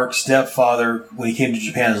Marc's stepfather when he came to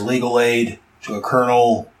Japan as legal aid to a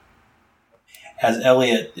colonel. As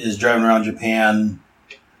Elliot is driving around Japan,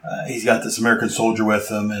 he's got this American soldier with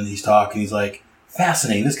him, and he's talking. He's like,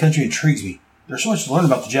 fascinating, this country intrigues me. There's so much to learn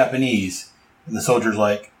about the Japanese. And the soldier's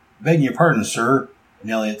like, begging your pardon, sir. And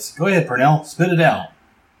Elliot's, go ahead, Purnell, spit it out.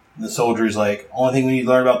 And the soldier's like, only thing we need to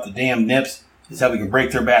learn about the damn nips is how we can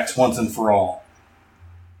break their backs once and for all.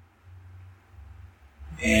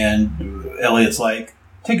 And Elliot's like,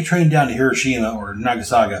 take a train down to Hiroshima or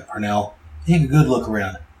Nagasaki, Purnell. Take a good look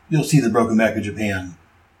around. You'll see the broken back of Japan.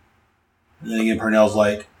 And then again, Purnell's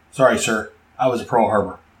like, sorry, sir, I was at Pearl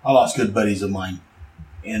Harbor. I lost good buddies of mine.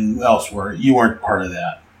 And elsewhere, you weren't part of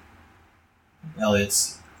that.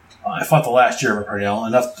 Elliot's, I fought the last year of Purnell,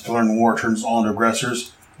 enough to learn war turns all into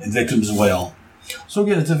aggressors and victims as well. So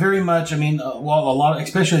again, it's a very much, while a lot,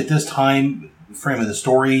 especially at this time frame of the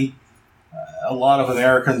story, a lot of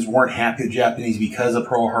Americans weren't happy with Japanese because of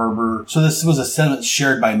Pearl Harbor. So this was a sentiment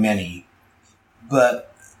shared by many.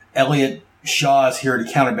 But Elliot Shaw is here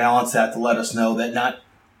to counterbalance that, to let us know that not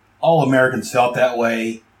all Americans felt that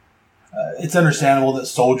way. It's understandable that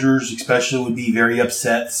soldiers especially would be very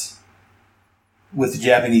upset with the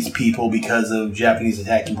Japanese people because of Japanese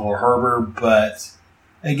attacking Pearl Harbor, but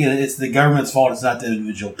again, it's the government's fault. It's not the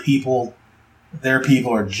individual people. Their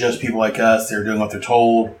people are just people like us. They're doing what they're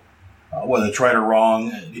told. Whether it's right or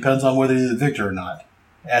wrong, it depends on whether they're the victor or not.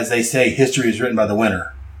 As they say, history is written by the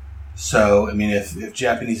winner. So, if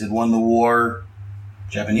Japanese had won the war,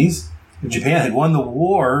 if Japan had won the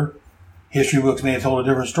war, history books may have told a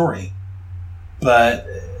different story. But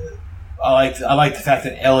I like the fact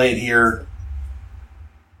that Elliot here,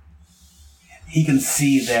 he can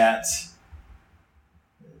see that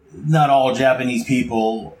not all Japanese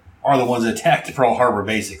people are the ones that attacked Pearl Harbor,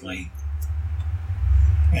 basically.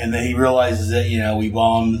 And then he realizes that, we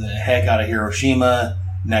bombed the heck out of Hiroshima,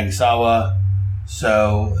 Nagasaki.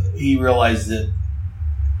 So he realized that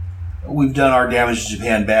we've done our damage to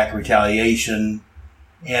Japan back in retaliation.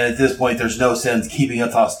 And at this point, there's no sense keeping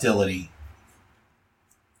up hostility.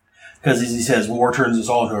 Because, as he says, war turns us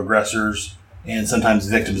all into aggressors and sometimes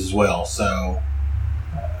victims as well. So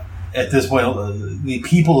at this point, the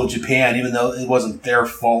people of Japan, even though it wasn't their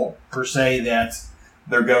fault per se that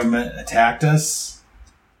their government attacked us,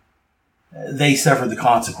 they suffered the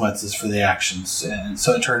consequences for the actions. And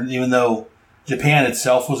so it turned, even though Japan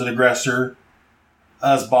itself was an aggressor,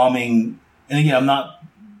 us bombing, and again, I'm not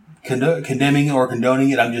condemning or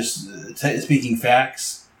condoning it, I'm just speaking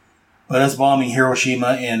facts, but us bombing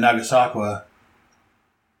Hiroshima and Nagasaki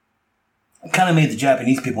kind of made the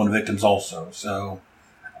Japanese people into victims also. So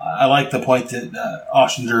I like the point that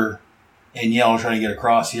Ostringer and Yale are trying to get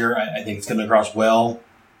across here. I think it's coming across well.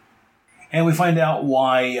 And we find out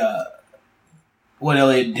why what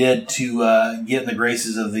Elliot did to get in the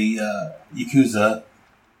graces of the Yakuza.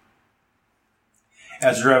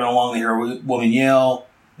 As they're driving along, they hear a woman yell.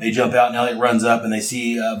 They jump out, and Elliot runs up, and they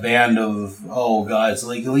see a band of, it's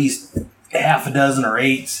like at least half a dozen or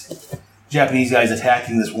 8 Japanese guys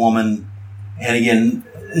attacking this woman. And again,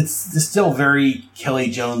 it's still very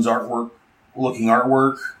Kelly Jones looking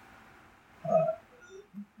artwork.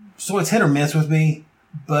 So it's hit or miss with me,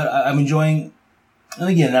 but I'm enjoying. And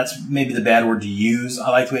again, that's maybe the bad word to use. I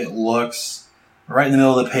like the way it looks. Right in the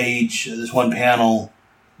middle of the page, this one panel,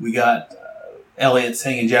 we got Elliot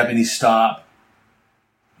saying in Japanese, stop.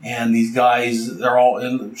 And these guys, they're all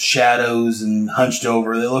in shadows and hunched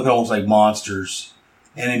over. They look almost like monsters.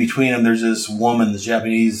 And in between them, there's this woman, this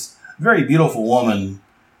Japanese, very beautiful woman.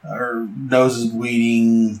 Her nose is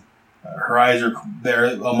bleeding. Her eyes are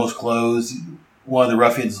bare, almost closed. One of the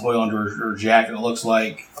ruffians is holding onto her jacket, it looks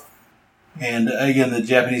like. And again, the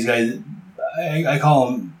Japanese guy, I call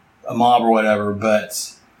him a mob or whatever,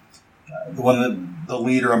 but the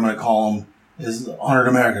leader, I'm going to call him, is Honored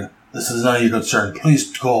American. This is none of your concern.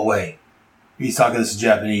 Please go away. He's talking this in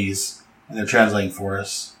Japanese, and they're translating for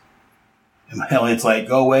us. And Elliot's like,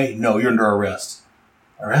 go away? No, you're under arrest.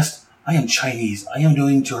 Arrest? I am Chinese. I am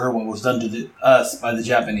doing to her what was done to us by the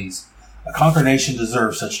Japanese. A conquered nation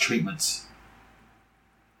deserves such treatment.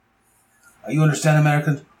 You understand,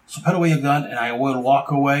 American? So put away your gun, and I will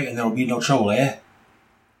walk away, and there will be no trouble, eh?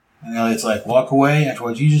 And Elliot's like, walk away after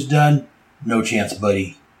what you just done? No chance,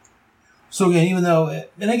 buddy. So again, even though,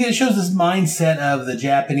 and again, it shows this mindset of the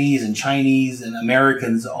Japanese and Chinese and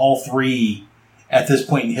Americans, all three, at this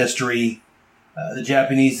point in history. The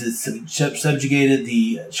Japanese has subjugated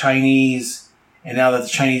the Chinese, and now that the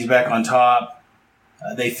Chinese are back on top,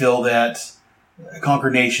 they feel that a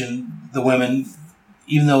conquered nation, the women,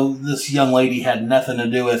 even though this young lady had nothing to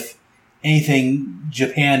do with anything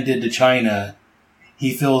Japan did to China,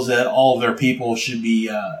 he feels that all of their people should be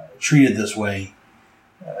treated this way.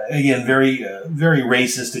 Again, very, very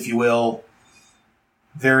racist, if you will.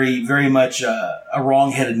 Very, very much a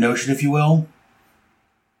wrong-headed notion, if you will.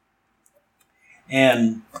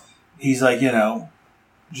 And he's like,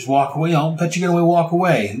 just walk away. Bet you're going to walk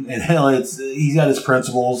away. And hell, he's got his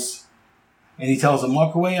principles. And he tells him,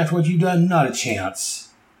 walk away after what you've done? Not a chance.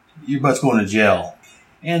 Your butt's going to jail.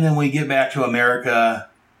 And then we get back to America,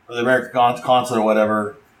 or the American consulate or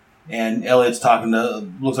whatever, and Elliot's talking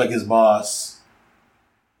to, looks like his boss.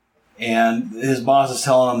 And his boss is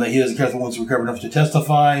telling him that he doesn't care if the woman's recovered enough to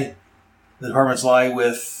testify. The department's lied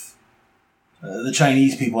with the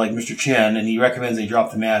Chinese people like Mr. Chen, and he recommends they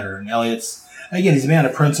drop the matter. And Elliot's, again, he's a man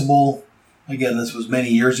of principle. Again, this was many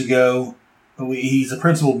years ago. But he's a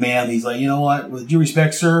principled man. He's like, you know what? With due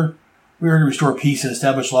respect, sir, we are to restore peace and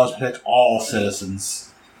establish laws to protect all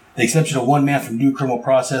citizens. The exception of one man from due criminal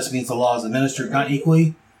process means the law is administered not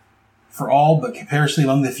equally for all, but comparatively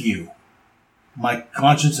among the few. My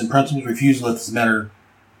conscience and principles refuse to let this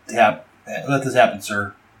happen,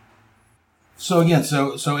 sir. So again,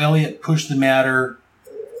 so Elliot pushed the matter,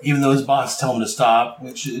 even though his boss told him to stop,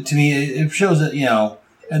 which to me, it shows that,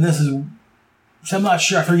 and this is, so I'm not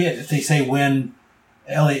sure, I forget if they say when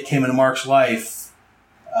Elliot came into Marc's life,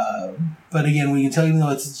 but again, we can tell, even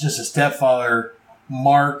though it's just a stepfather,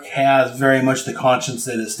 Marc has very much the conscience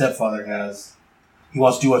that his stepfather has. He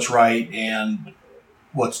wants to do what's right and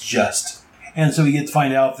what's just. And so we get to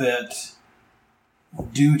find out that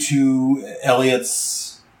due to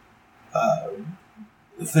Elliot's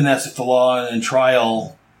finesse of the law and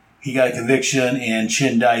trial, he got a conviction, and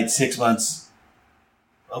Chin died 6 months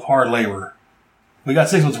of hard labor. We got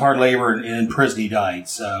 6 months of hard labor, and in prison he died.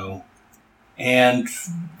 So, and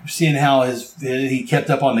seeing how he kept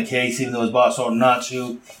up on the case, even though his boss told him not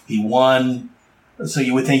to, he won. So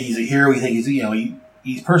you would think he's a hero. You think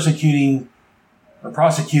he's persecuting or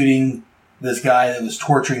prosecuting this guy that was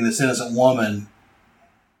torturing this innocent woman.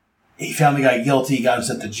 He found the guy guilty, got him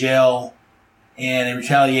sent to jail, and in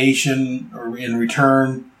retaliation or in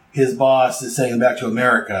return, his boss is sending him back to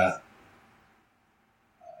America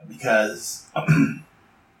because, and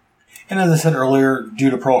as I said earlier, due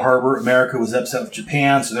to Pearl Harbor, America was upset with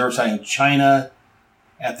Japan, so they were siding with China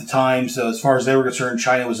at the time. So as far as they were concerned,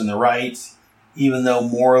 China was in the right, even though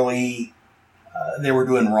morally they were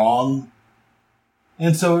doing wrong.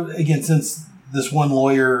 And so, again, since this one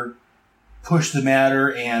lawyer pushed the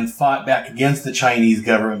matter and fought back against the Chinese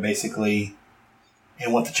government, basically,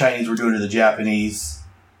 and what the Chinese were doing to the Japanese,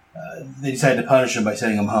 they decided to punish him by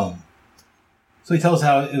sending him home. So he tells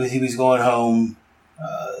how he was going home.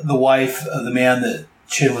 The wife of the man that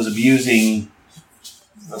Chin was abusing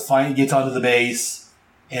gets onto the base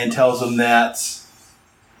and tells him that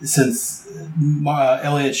since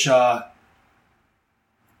Elliot Shaw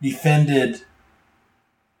defended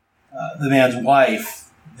the man's wife,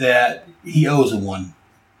 that he owes him one.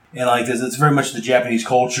 And like this, it's very much the Japanese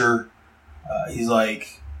culture. He's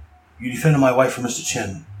like, you defended my wife from Mr.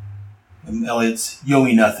 Chin. And Elliot's, you owe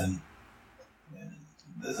me nothing. And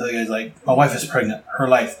the other guy's like, my wife is pregnant. Her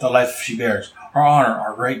life, the life she bears, our honor,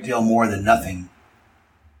 are a great deal more than nothing.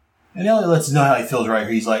 And Elliot lets us know how he feels right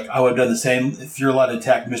here. He's like, I would have done the same if you're allowed to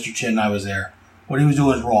attack Mr. Chin and I was there. What he was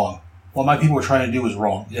doing was wrong. What my people were trying to do was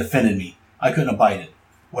wrong. It offended me. I couldn't abide it.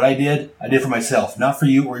 What I did for myself, not for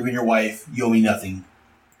you or even your wife. You owe me nothing.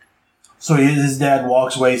 So his dad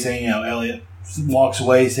walks away saying, Elliot walks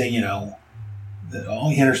away saying, that all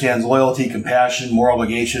he understands loyalty, compassion, moral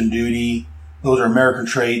obligation, duty. Those are American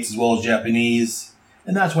traits as well as Japanese.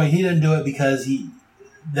 And that's why he didn't do it, because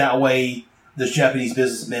that way this Japanese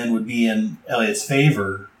businessman would be in Elliot's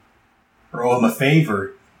favor or owe him a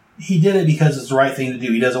favor. he did it because it's the right thing to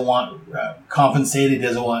do. He doesn't want compensated. He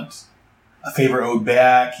doesn't want a favor owed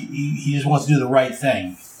back. He just wants to do the right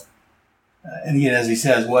thing. And again, as he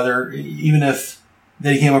says, even if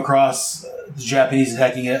they came across the Japanese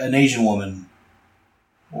attacking an Asian woman,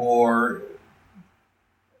 or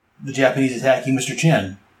the Japanese attacking Mr.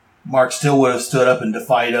 Chin, Marc still would have stood up and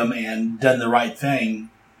defied them and done the right thing.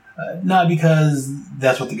 Not because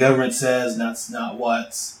that's what the government says, and that's not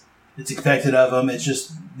what's expected of him. It's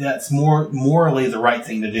just that's more morally the right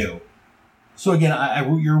thing to do. So again,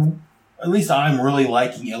 at least I'm really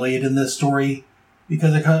liking Elliot in this story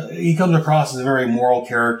because he comes across as a very moral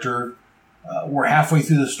character. We're halfway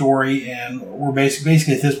through the story, and we're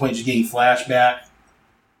basically at this point just getting flashback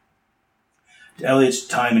to Elliot's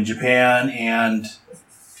time in Japan and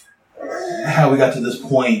how we got to this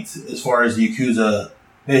point as far as the Yakuza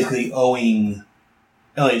basically owing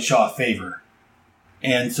Elliot Shaw a favor.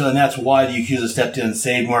 And that's why the Yakuza stepped in and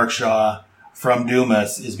saved Marc Shaw from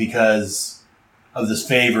Dumas, is because of this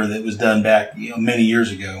favor that was done back many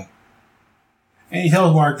years ago. And he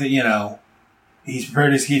tells Marc that, he's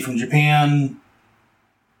prepared to escape from Japan.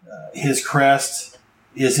 His crest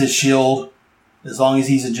is his shield. As long as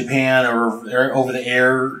he's in Japan or over the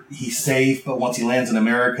air, he's safe. But once he lands in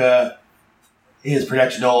America, his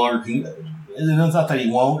protection no longer can. It's not that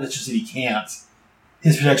he won't, it's just that he can't.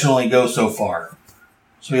 His protection only goes so far.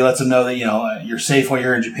 So he lets him know that, you're safe while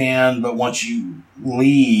you're in Japan, but once you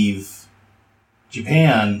leave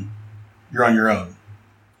Japan, you're on your own.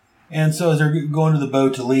 And so as they're going to the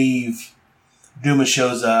boat to leave, Dumas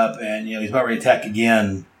shows up and, he's about ready to attack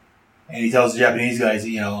again. And he tells the Japanese guys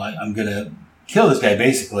that, I'm going to kill this guy,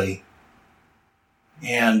 basically.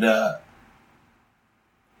 And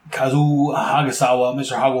Kazuo Hagasawa,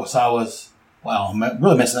 Mr. Hagasawa's, wow, I'm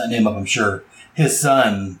really messing that name up, I'm sure. His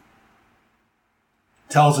son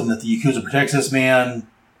tells him that the Yakuza protects this man.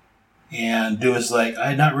 And Dumas is like, I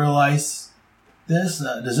had not realized this.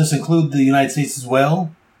 Does this include the United States as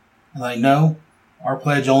well? I'm like, no. Our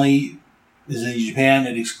pledge only is in Japan.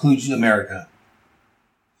 It excludes America.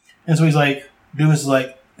 And so Dumas is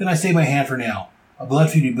like, then I save my hand for now. A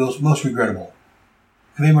blood feud would be most regrettable.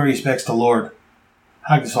 Convey my respects to Lord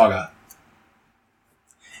Hagasawa.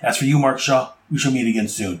 As for you, Marc Shaw, we shall meet again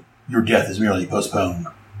soon. Your death is merely postponed.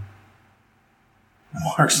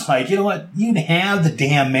 Marc's like, you know what? You can have the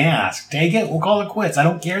damn mask. Take it. We'll call it quits. I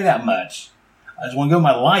don't care that much. I just want to go with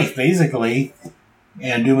my life, basically.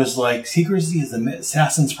 And Dumas is like, secrecy is the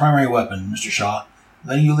assassin's primary weapon, Mr. Shaw.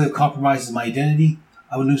 Letting you live compromises my identity.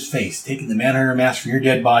 I would lose face. Taking the Manhunter mask from your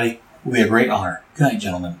dead body will be a great honor. Good night,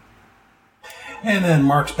 gentlemen. And then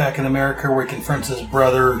Marc's back in America where he confronts his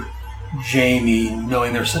brother, Jamie,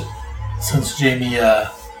 knowing since Jamie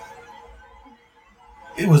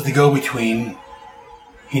it was the go-between,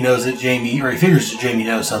 he knows that Jamie, or he figures that Jamie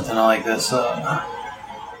knows something. I like this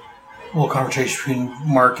little conversation between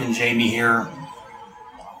Marc and Jamie here.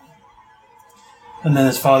 And then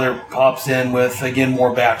his father pops in with, again,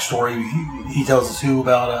 more backstory. He tells us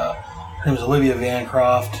about her name is Olivia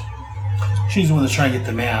Vancroft. She's the one that's trying to get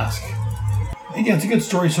the mask. Again, it's a good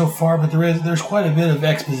story so far, but there's quite a bit of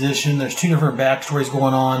exposition. There's two different backstories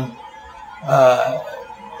going on.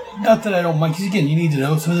 Not that I don't mind, because again, you need to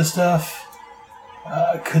know some of this stuff.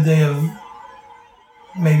 Could they have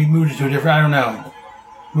maybe moved it to a different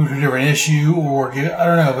issue, or I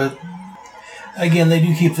don't know, but again, they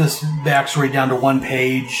do keep this backstory down to one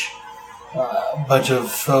page, a bunch of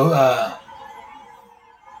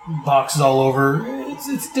boxes all over.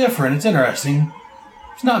 It's different. It's interesting.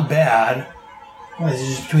 It's not bad. It's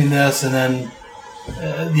just between this and then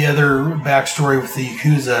the other backstory with the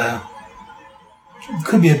Yakuza.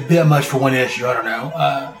 Could be a bit much for one issue. I don't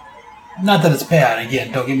know. Not that it's bad.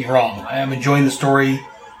 Again, don't get me wrong. I am enjoying the story.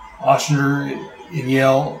 Ostringer and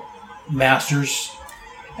Yale masters.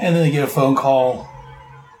 And then they get a phone call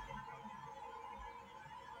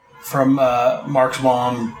from Marc's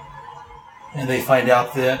mom, and they find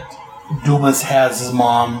out that Dumas has his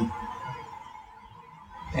mom,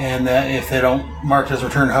 and that if Marc doesn't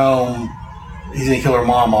return home, he's going to kill her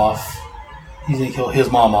mom off. He's going to kill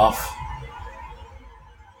his mom off.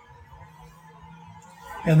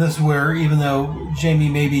 And this is where, even though Jamie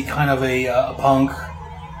may be kind of a punk,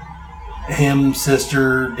 him,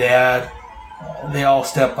 sister, dad, they all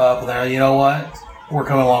step up and they're, you know what? We're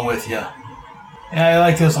coming along with you. And I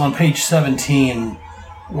like this on page 17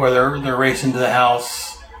 where they're racing to the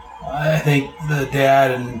house. I think the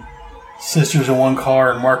dad and sister's in one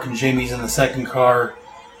car and Marc and Jamie's in the second car.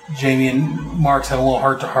 Jamie and Marc's having a little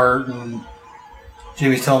heart-to-heart, and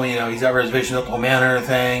Jamie's telling me, he's got reservations up the whole Manhunter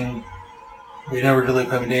thing. We never really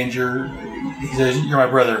put him in danger. He says, you're my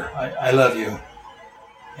brother. I love you.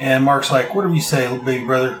 And Marc's like, whatever you say, baby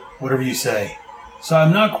brother, whatever you say. So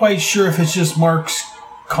I'm not quite sure if it's just Marc's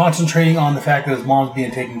concentrating on the fact that his mom's being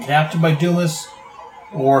taken captive by Dumas,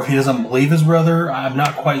 or if he doesn't believe his brother. I'm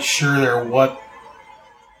not quite sure there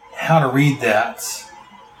how to read that.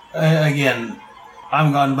 Again, I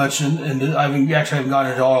haven't gotten much into. I haven't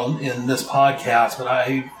gotten into all in this podcast, but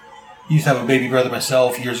I used to have a baby brother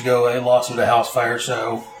myself years ago. I lost him to a house fire,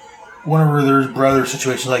 so whenever there's brother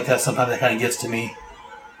situations like that, sometimes that kind of gets to me.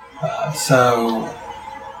 So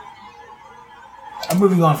I'm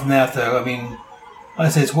moving on from that, though. I mean, like I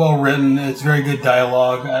say, it's well written. It's very good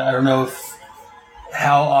dialogue. I don't know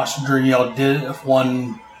how Ostrander and Yale did it, if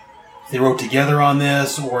they wrote together on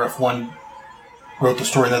this, or if one wrote the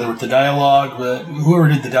story and the other wrote the dialogue. But whoever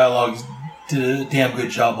did the dialogue did a damn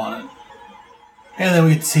good job on it. And then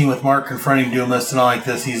we get the scene with Marc confronting Dumas and all like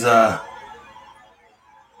this. Dumas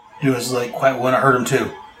is like, quiet one, I heard him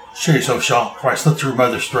too. Show yourself, Shaw, before I slit through your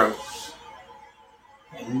mother's throat.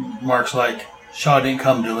 And Marc's like, Shaw didn't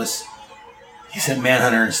come, Dumas. He sent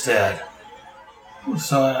Manhunter instead.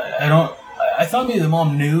 So I thought maybe the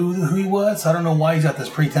mom knew who he was. I don't know why he's got this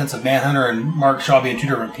pretense of Manhunter and Marc Shaw being two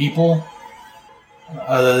different people.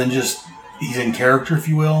 Other than just, he's in character, if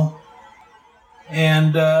you will.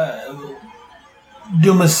 And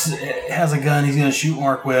Dumas has a gun he's going to shoot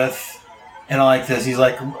Marc with. And I like this. He's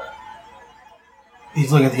looking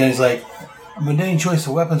at the gun, he's like, a mundane choice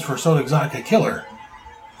of weapons for so exotic a killer.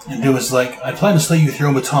 And Dumas is like, I plan to slay you with your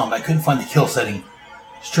own baton, but I couldn't find the kill setting.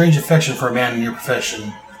 Strange affection for a man in your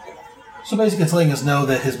profession. So basically it's letting us know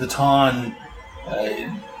that his baton,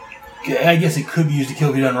 I guess it could be used to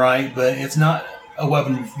kill if done right, but it's not a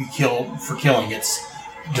weapon for killing. It's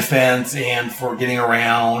defense and for getting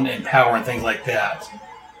around and power and things like that.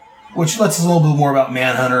 Which lets us a little bit more about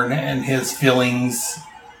Manhunter and his feelings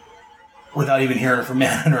without even hearing it from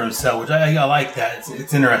Manhunter himself, which I like that.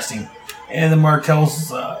 It's interesting. And then Marc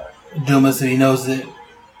tells Dumas that he knows that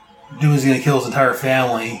Dumas is going to kill his entire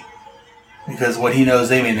family because what he knows,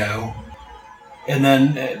 they may know. And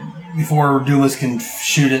then before Dumas can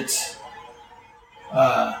shoot it,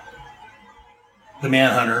 the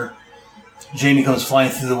Manhunter, Jamie comes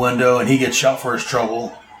flying through the window and he gets shot for his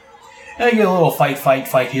trouble. And they get a little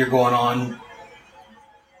fight here going on.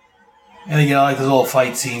 And again, I like this little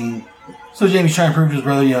fight scene. So Jamie's trying to prove to his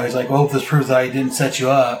brother, he's like, well, I hope this proves that I didn't set you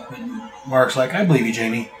up. And Marc's like, I believe you,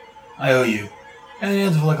 Jamie. I owe you. And it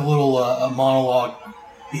ends with like a little a monologue.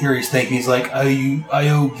 Here he's thinking, he's like, I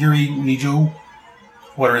owe Giri Nijo,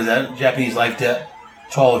 whatever is that, Japanese life debt,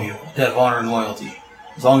 to all of you, a debt of honor and loyalty.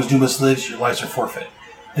 As long as Dumas lives, your lives are forfeit.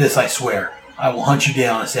 This I swear. I will hunt you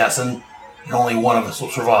down, assassin, and only one of us will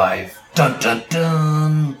survive. Dun dun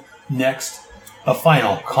dun! Next, a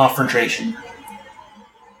final confrontation.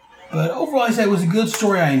 But overall, I say it was a good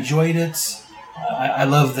story. I enjoyed it. I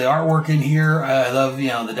love the artwork in here. I love,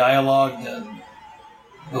 the dialogue,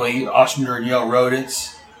 the way Ostrander and Yale wrote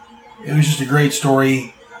it. It was just a great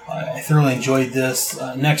story. I thoroughly enjoyed this.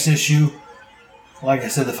 Next issue, like I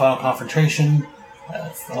said, the final confrontation.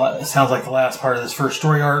 It sounds like the last part of this first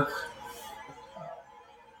story arc.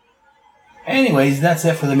 Anyways, that's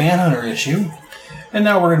it for the Manhunter issue. And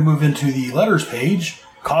now we're going to move into the letters page,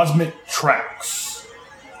 Cosmic Tracks.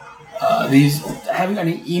 I haven't got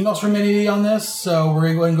any emails from anybody on this, so we're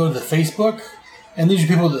going to go ahead and go to the Facebook. And these are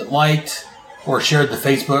people that liked or shared the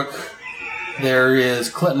Facebook. There is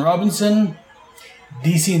Clinton Robinson,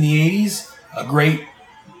 DC in the 80s, a great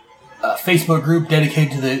Facebook group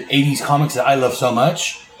dedicated to the 80s comics that I love so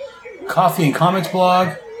much. Coffee and Comics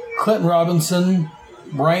blog, Clinton Robinson,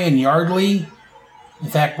 Brian Yardley. In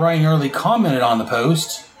fact, Brian Yardley commented on the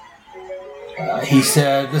post. He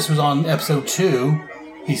said, this was on episode 2.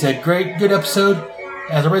 He said, great, good episode.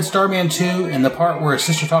 As I read Starman 2 and the part where his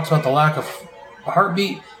sister talks about the lack of a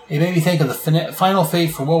heartbeat, it made me think of the final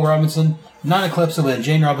fate for Will Robinson, not eclipsed within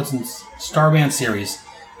Jane Robinson's Starman series.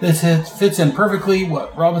 This fits in perfectly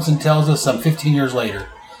what Robinson tells us some 15 years later.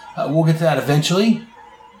 We'll get to that eventually.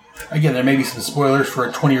 Again, there may be some spoilers for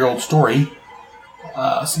a 20-year-old story.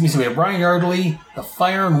 So we have Brian Yardley, the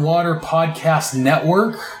Fire and Water Podcast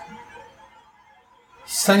Network,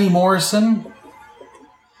 Sonny Morrison.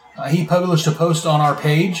 He published a post on our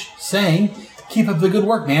page saying, keep up the good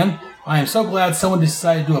work, man. I am so glad someone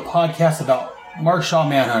decided to do a podcast about Marc Shaw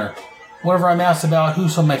Manhunter. Whenever I'm asked about who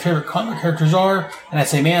some of my favorite comic characters are, and I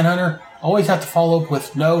say Manhunter, I always have to follow up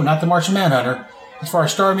with, no, not the Martian Manhunter. As far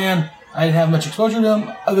as Starman, I didn't have much exposure to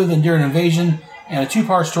him other than during Invasion and a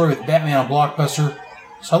 2-part story with Batman on Blockbuster.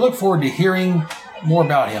 So I look forward to hearing more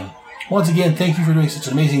about him. Once again, thank you for doing such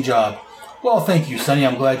an amazing job. Well, thank you, Sonny.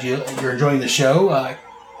 I'm glad you're enjoying the show.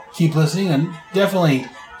 Keep listening and definitely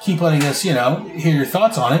keep letting us, hear your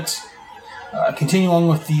thoughts on it. Continue on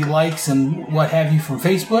with the likes and what have you from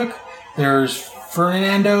Facebook. There's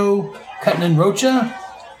Fernando Cutnan Rocha,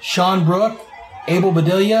 Sean Brook, Abel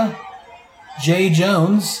Bedelia, Jay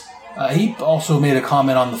Jones. He also made a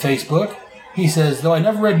comment on the Facebook. He says, though I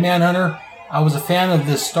never read Manhunter, I was a fan of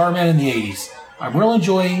this Starman in the 80s. I'm really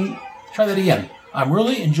enjoying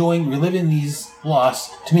reliving these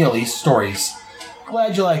lost, to me at least, stories.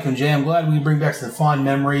 Glad you like them, Jay. I'm glad we bring back some fond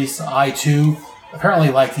memories. I, too, apparently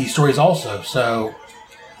like these stories also. So,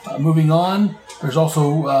 moving on, there's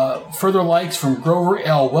also further likes from Grover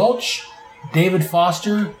L. Welch, David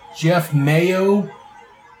Foster, Jeff Mayo,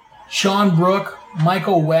 Sean Brook,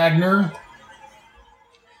 Michael Wagner,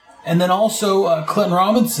 and then also Clinton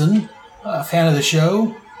Robinson, a fan of the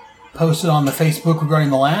show, posted on the Facebook regarding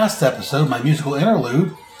the last episode, my musical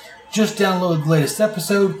interlude. Just downloaded the latest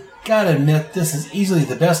episode. Gotta admit, this is easily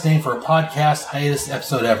the best name for a podcast hiatus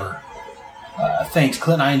episode ever. Thanks,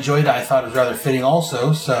 Clinton. I enjoyed it. I thought it was rather fitting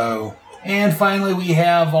also. So, and finally, we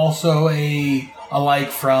have also a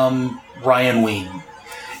like from Ryan Ween.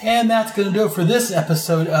 And that's going to do it for this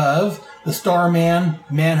episode of the Starman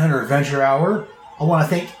Manhunter Adventure Hour. I want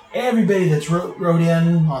to thank everybody that's wrote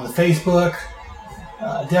in on the Facebook.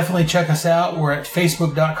 Definitely check us out. We're at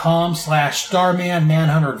facebook.com/Starman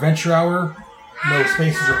Manhunter Adventure Hour. No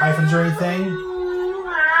spaces or hyphens or anything.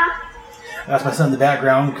 That's my son in the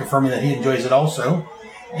background confirming that he enjoys it also.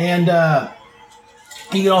 And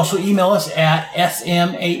you can also email us at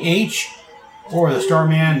SMAH or the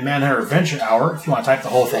Starman Manhunter Adventure Hour if you want to type the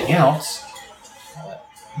whole thing out.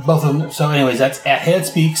 Both of them. So anyways, that's at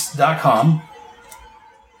headspeaks.com.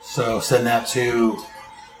 So send that to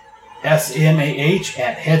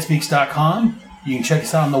SMAH@headspeaks.com. You can check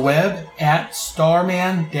us out on the web at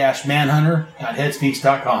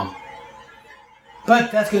starman-manhunter.headspeaks.com.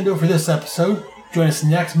 But that's going to do it for this episode. Join us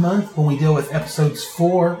next month when we deal with issues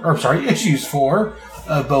 4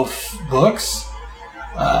 of both books.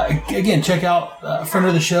 Again, check out friend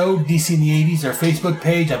of the show, DC in the 80s, their Facebook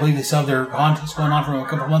page. I believe they still have their contest going on from a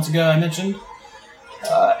couple of months ago, I mentioned.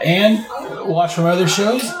 And watch from other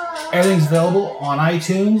shows. Everything's available on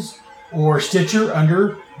iTunes or Stitcher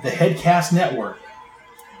under the Headcast Network.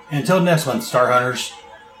 Until next month, Star Hunters,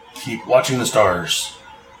 keep watching the stars.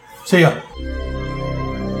 See ya.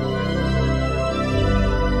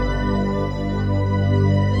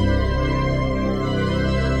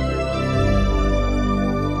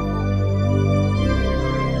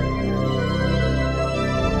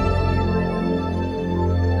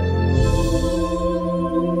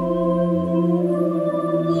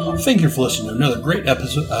 Thank you for listening to another great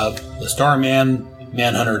episode of the Starman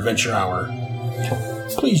Manhunter Adventure Hour.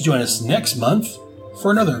 Please join us next month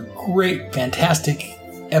for another great, fantastic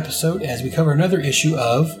episode as we cover another issue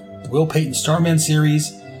of the Will Payton Starman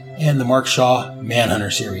series and the Marc Shaw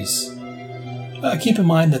Manhunter series. Keep in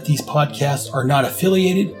mind that these podcasts are not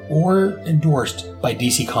affiliated or endorsed by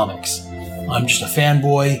DC Comics. I'm just a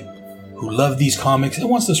fanboy who loves these comics and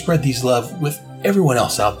wants to spread these love with everyone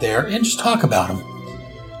else out there and just talk about them.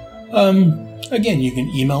 Again, you can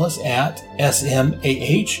email us at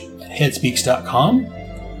smah@headspeaks.com,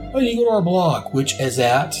 or you can go to our blog, which is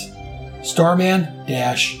at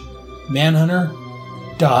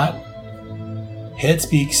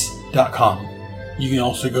starman-manhunter.headspeaks.com. You can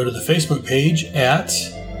also go to the Facebook page at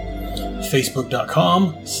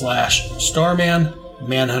facebook.com/Starman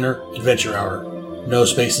Manhunter Adventure Hour. No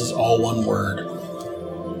spaces, all one word.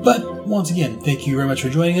 But once again, thank you very much for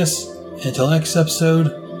joining us. Until next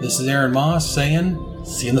episode, this is Aaron Moss saying,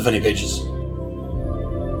 see you in the funny pages.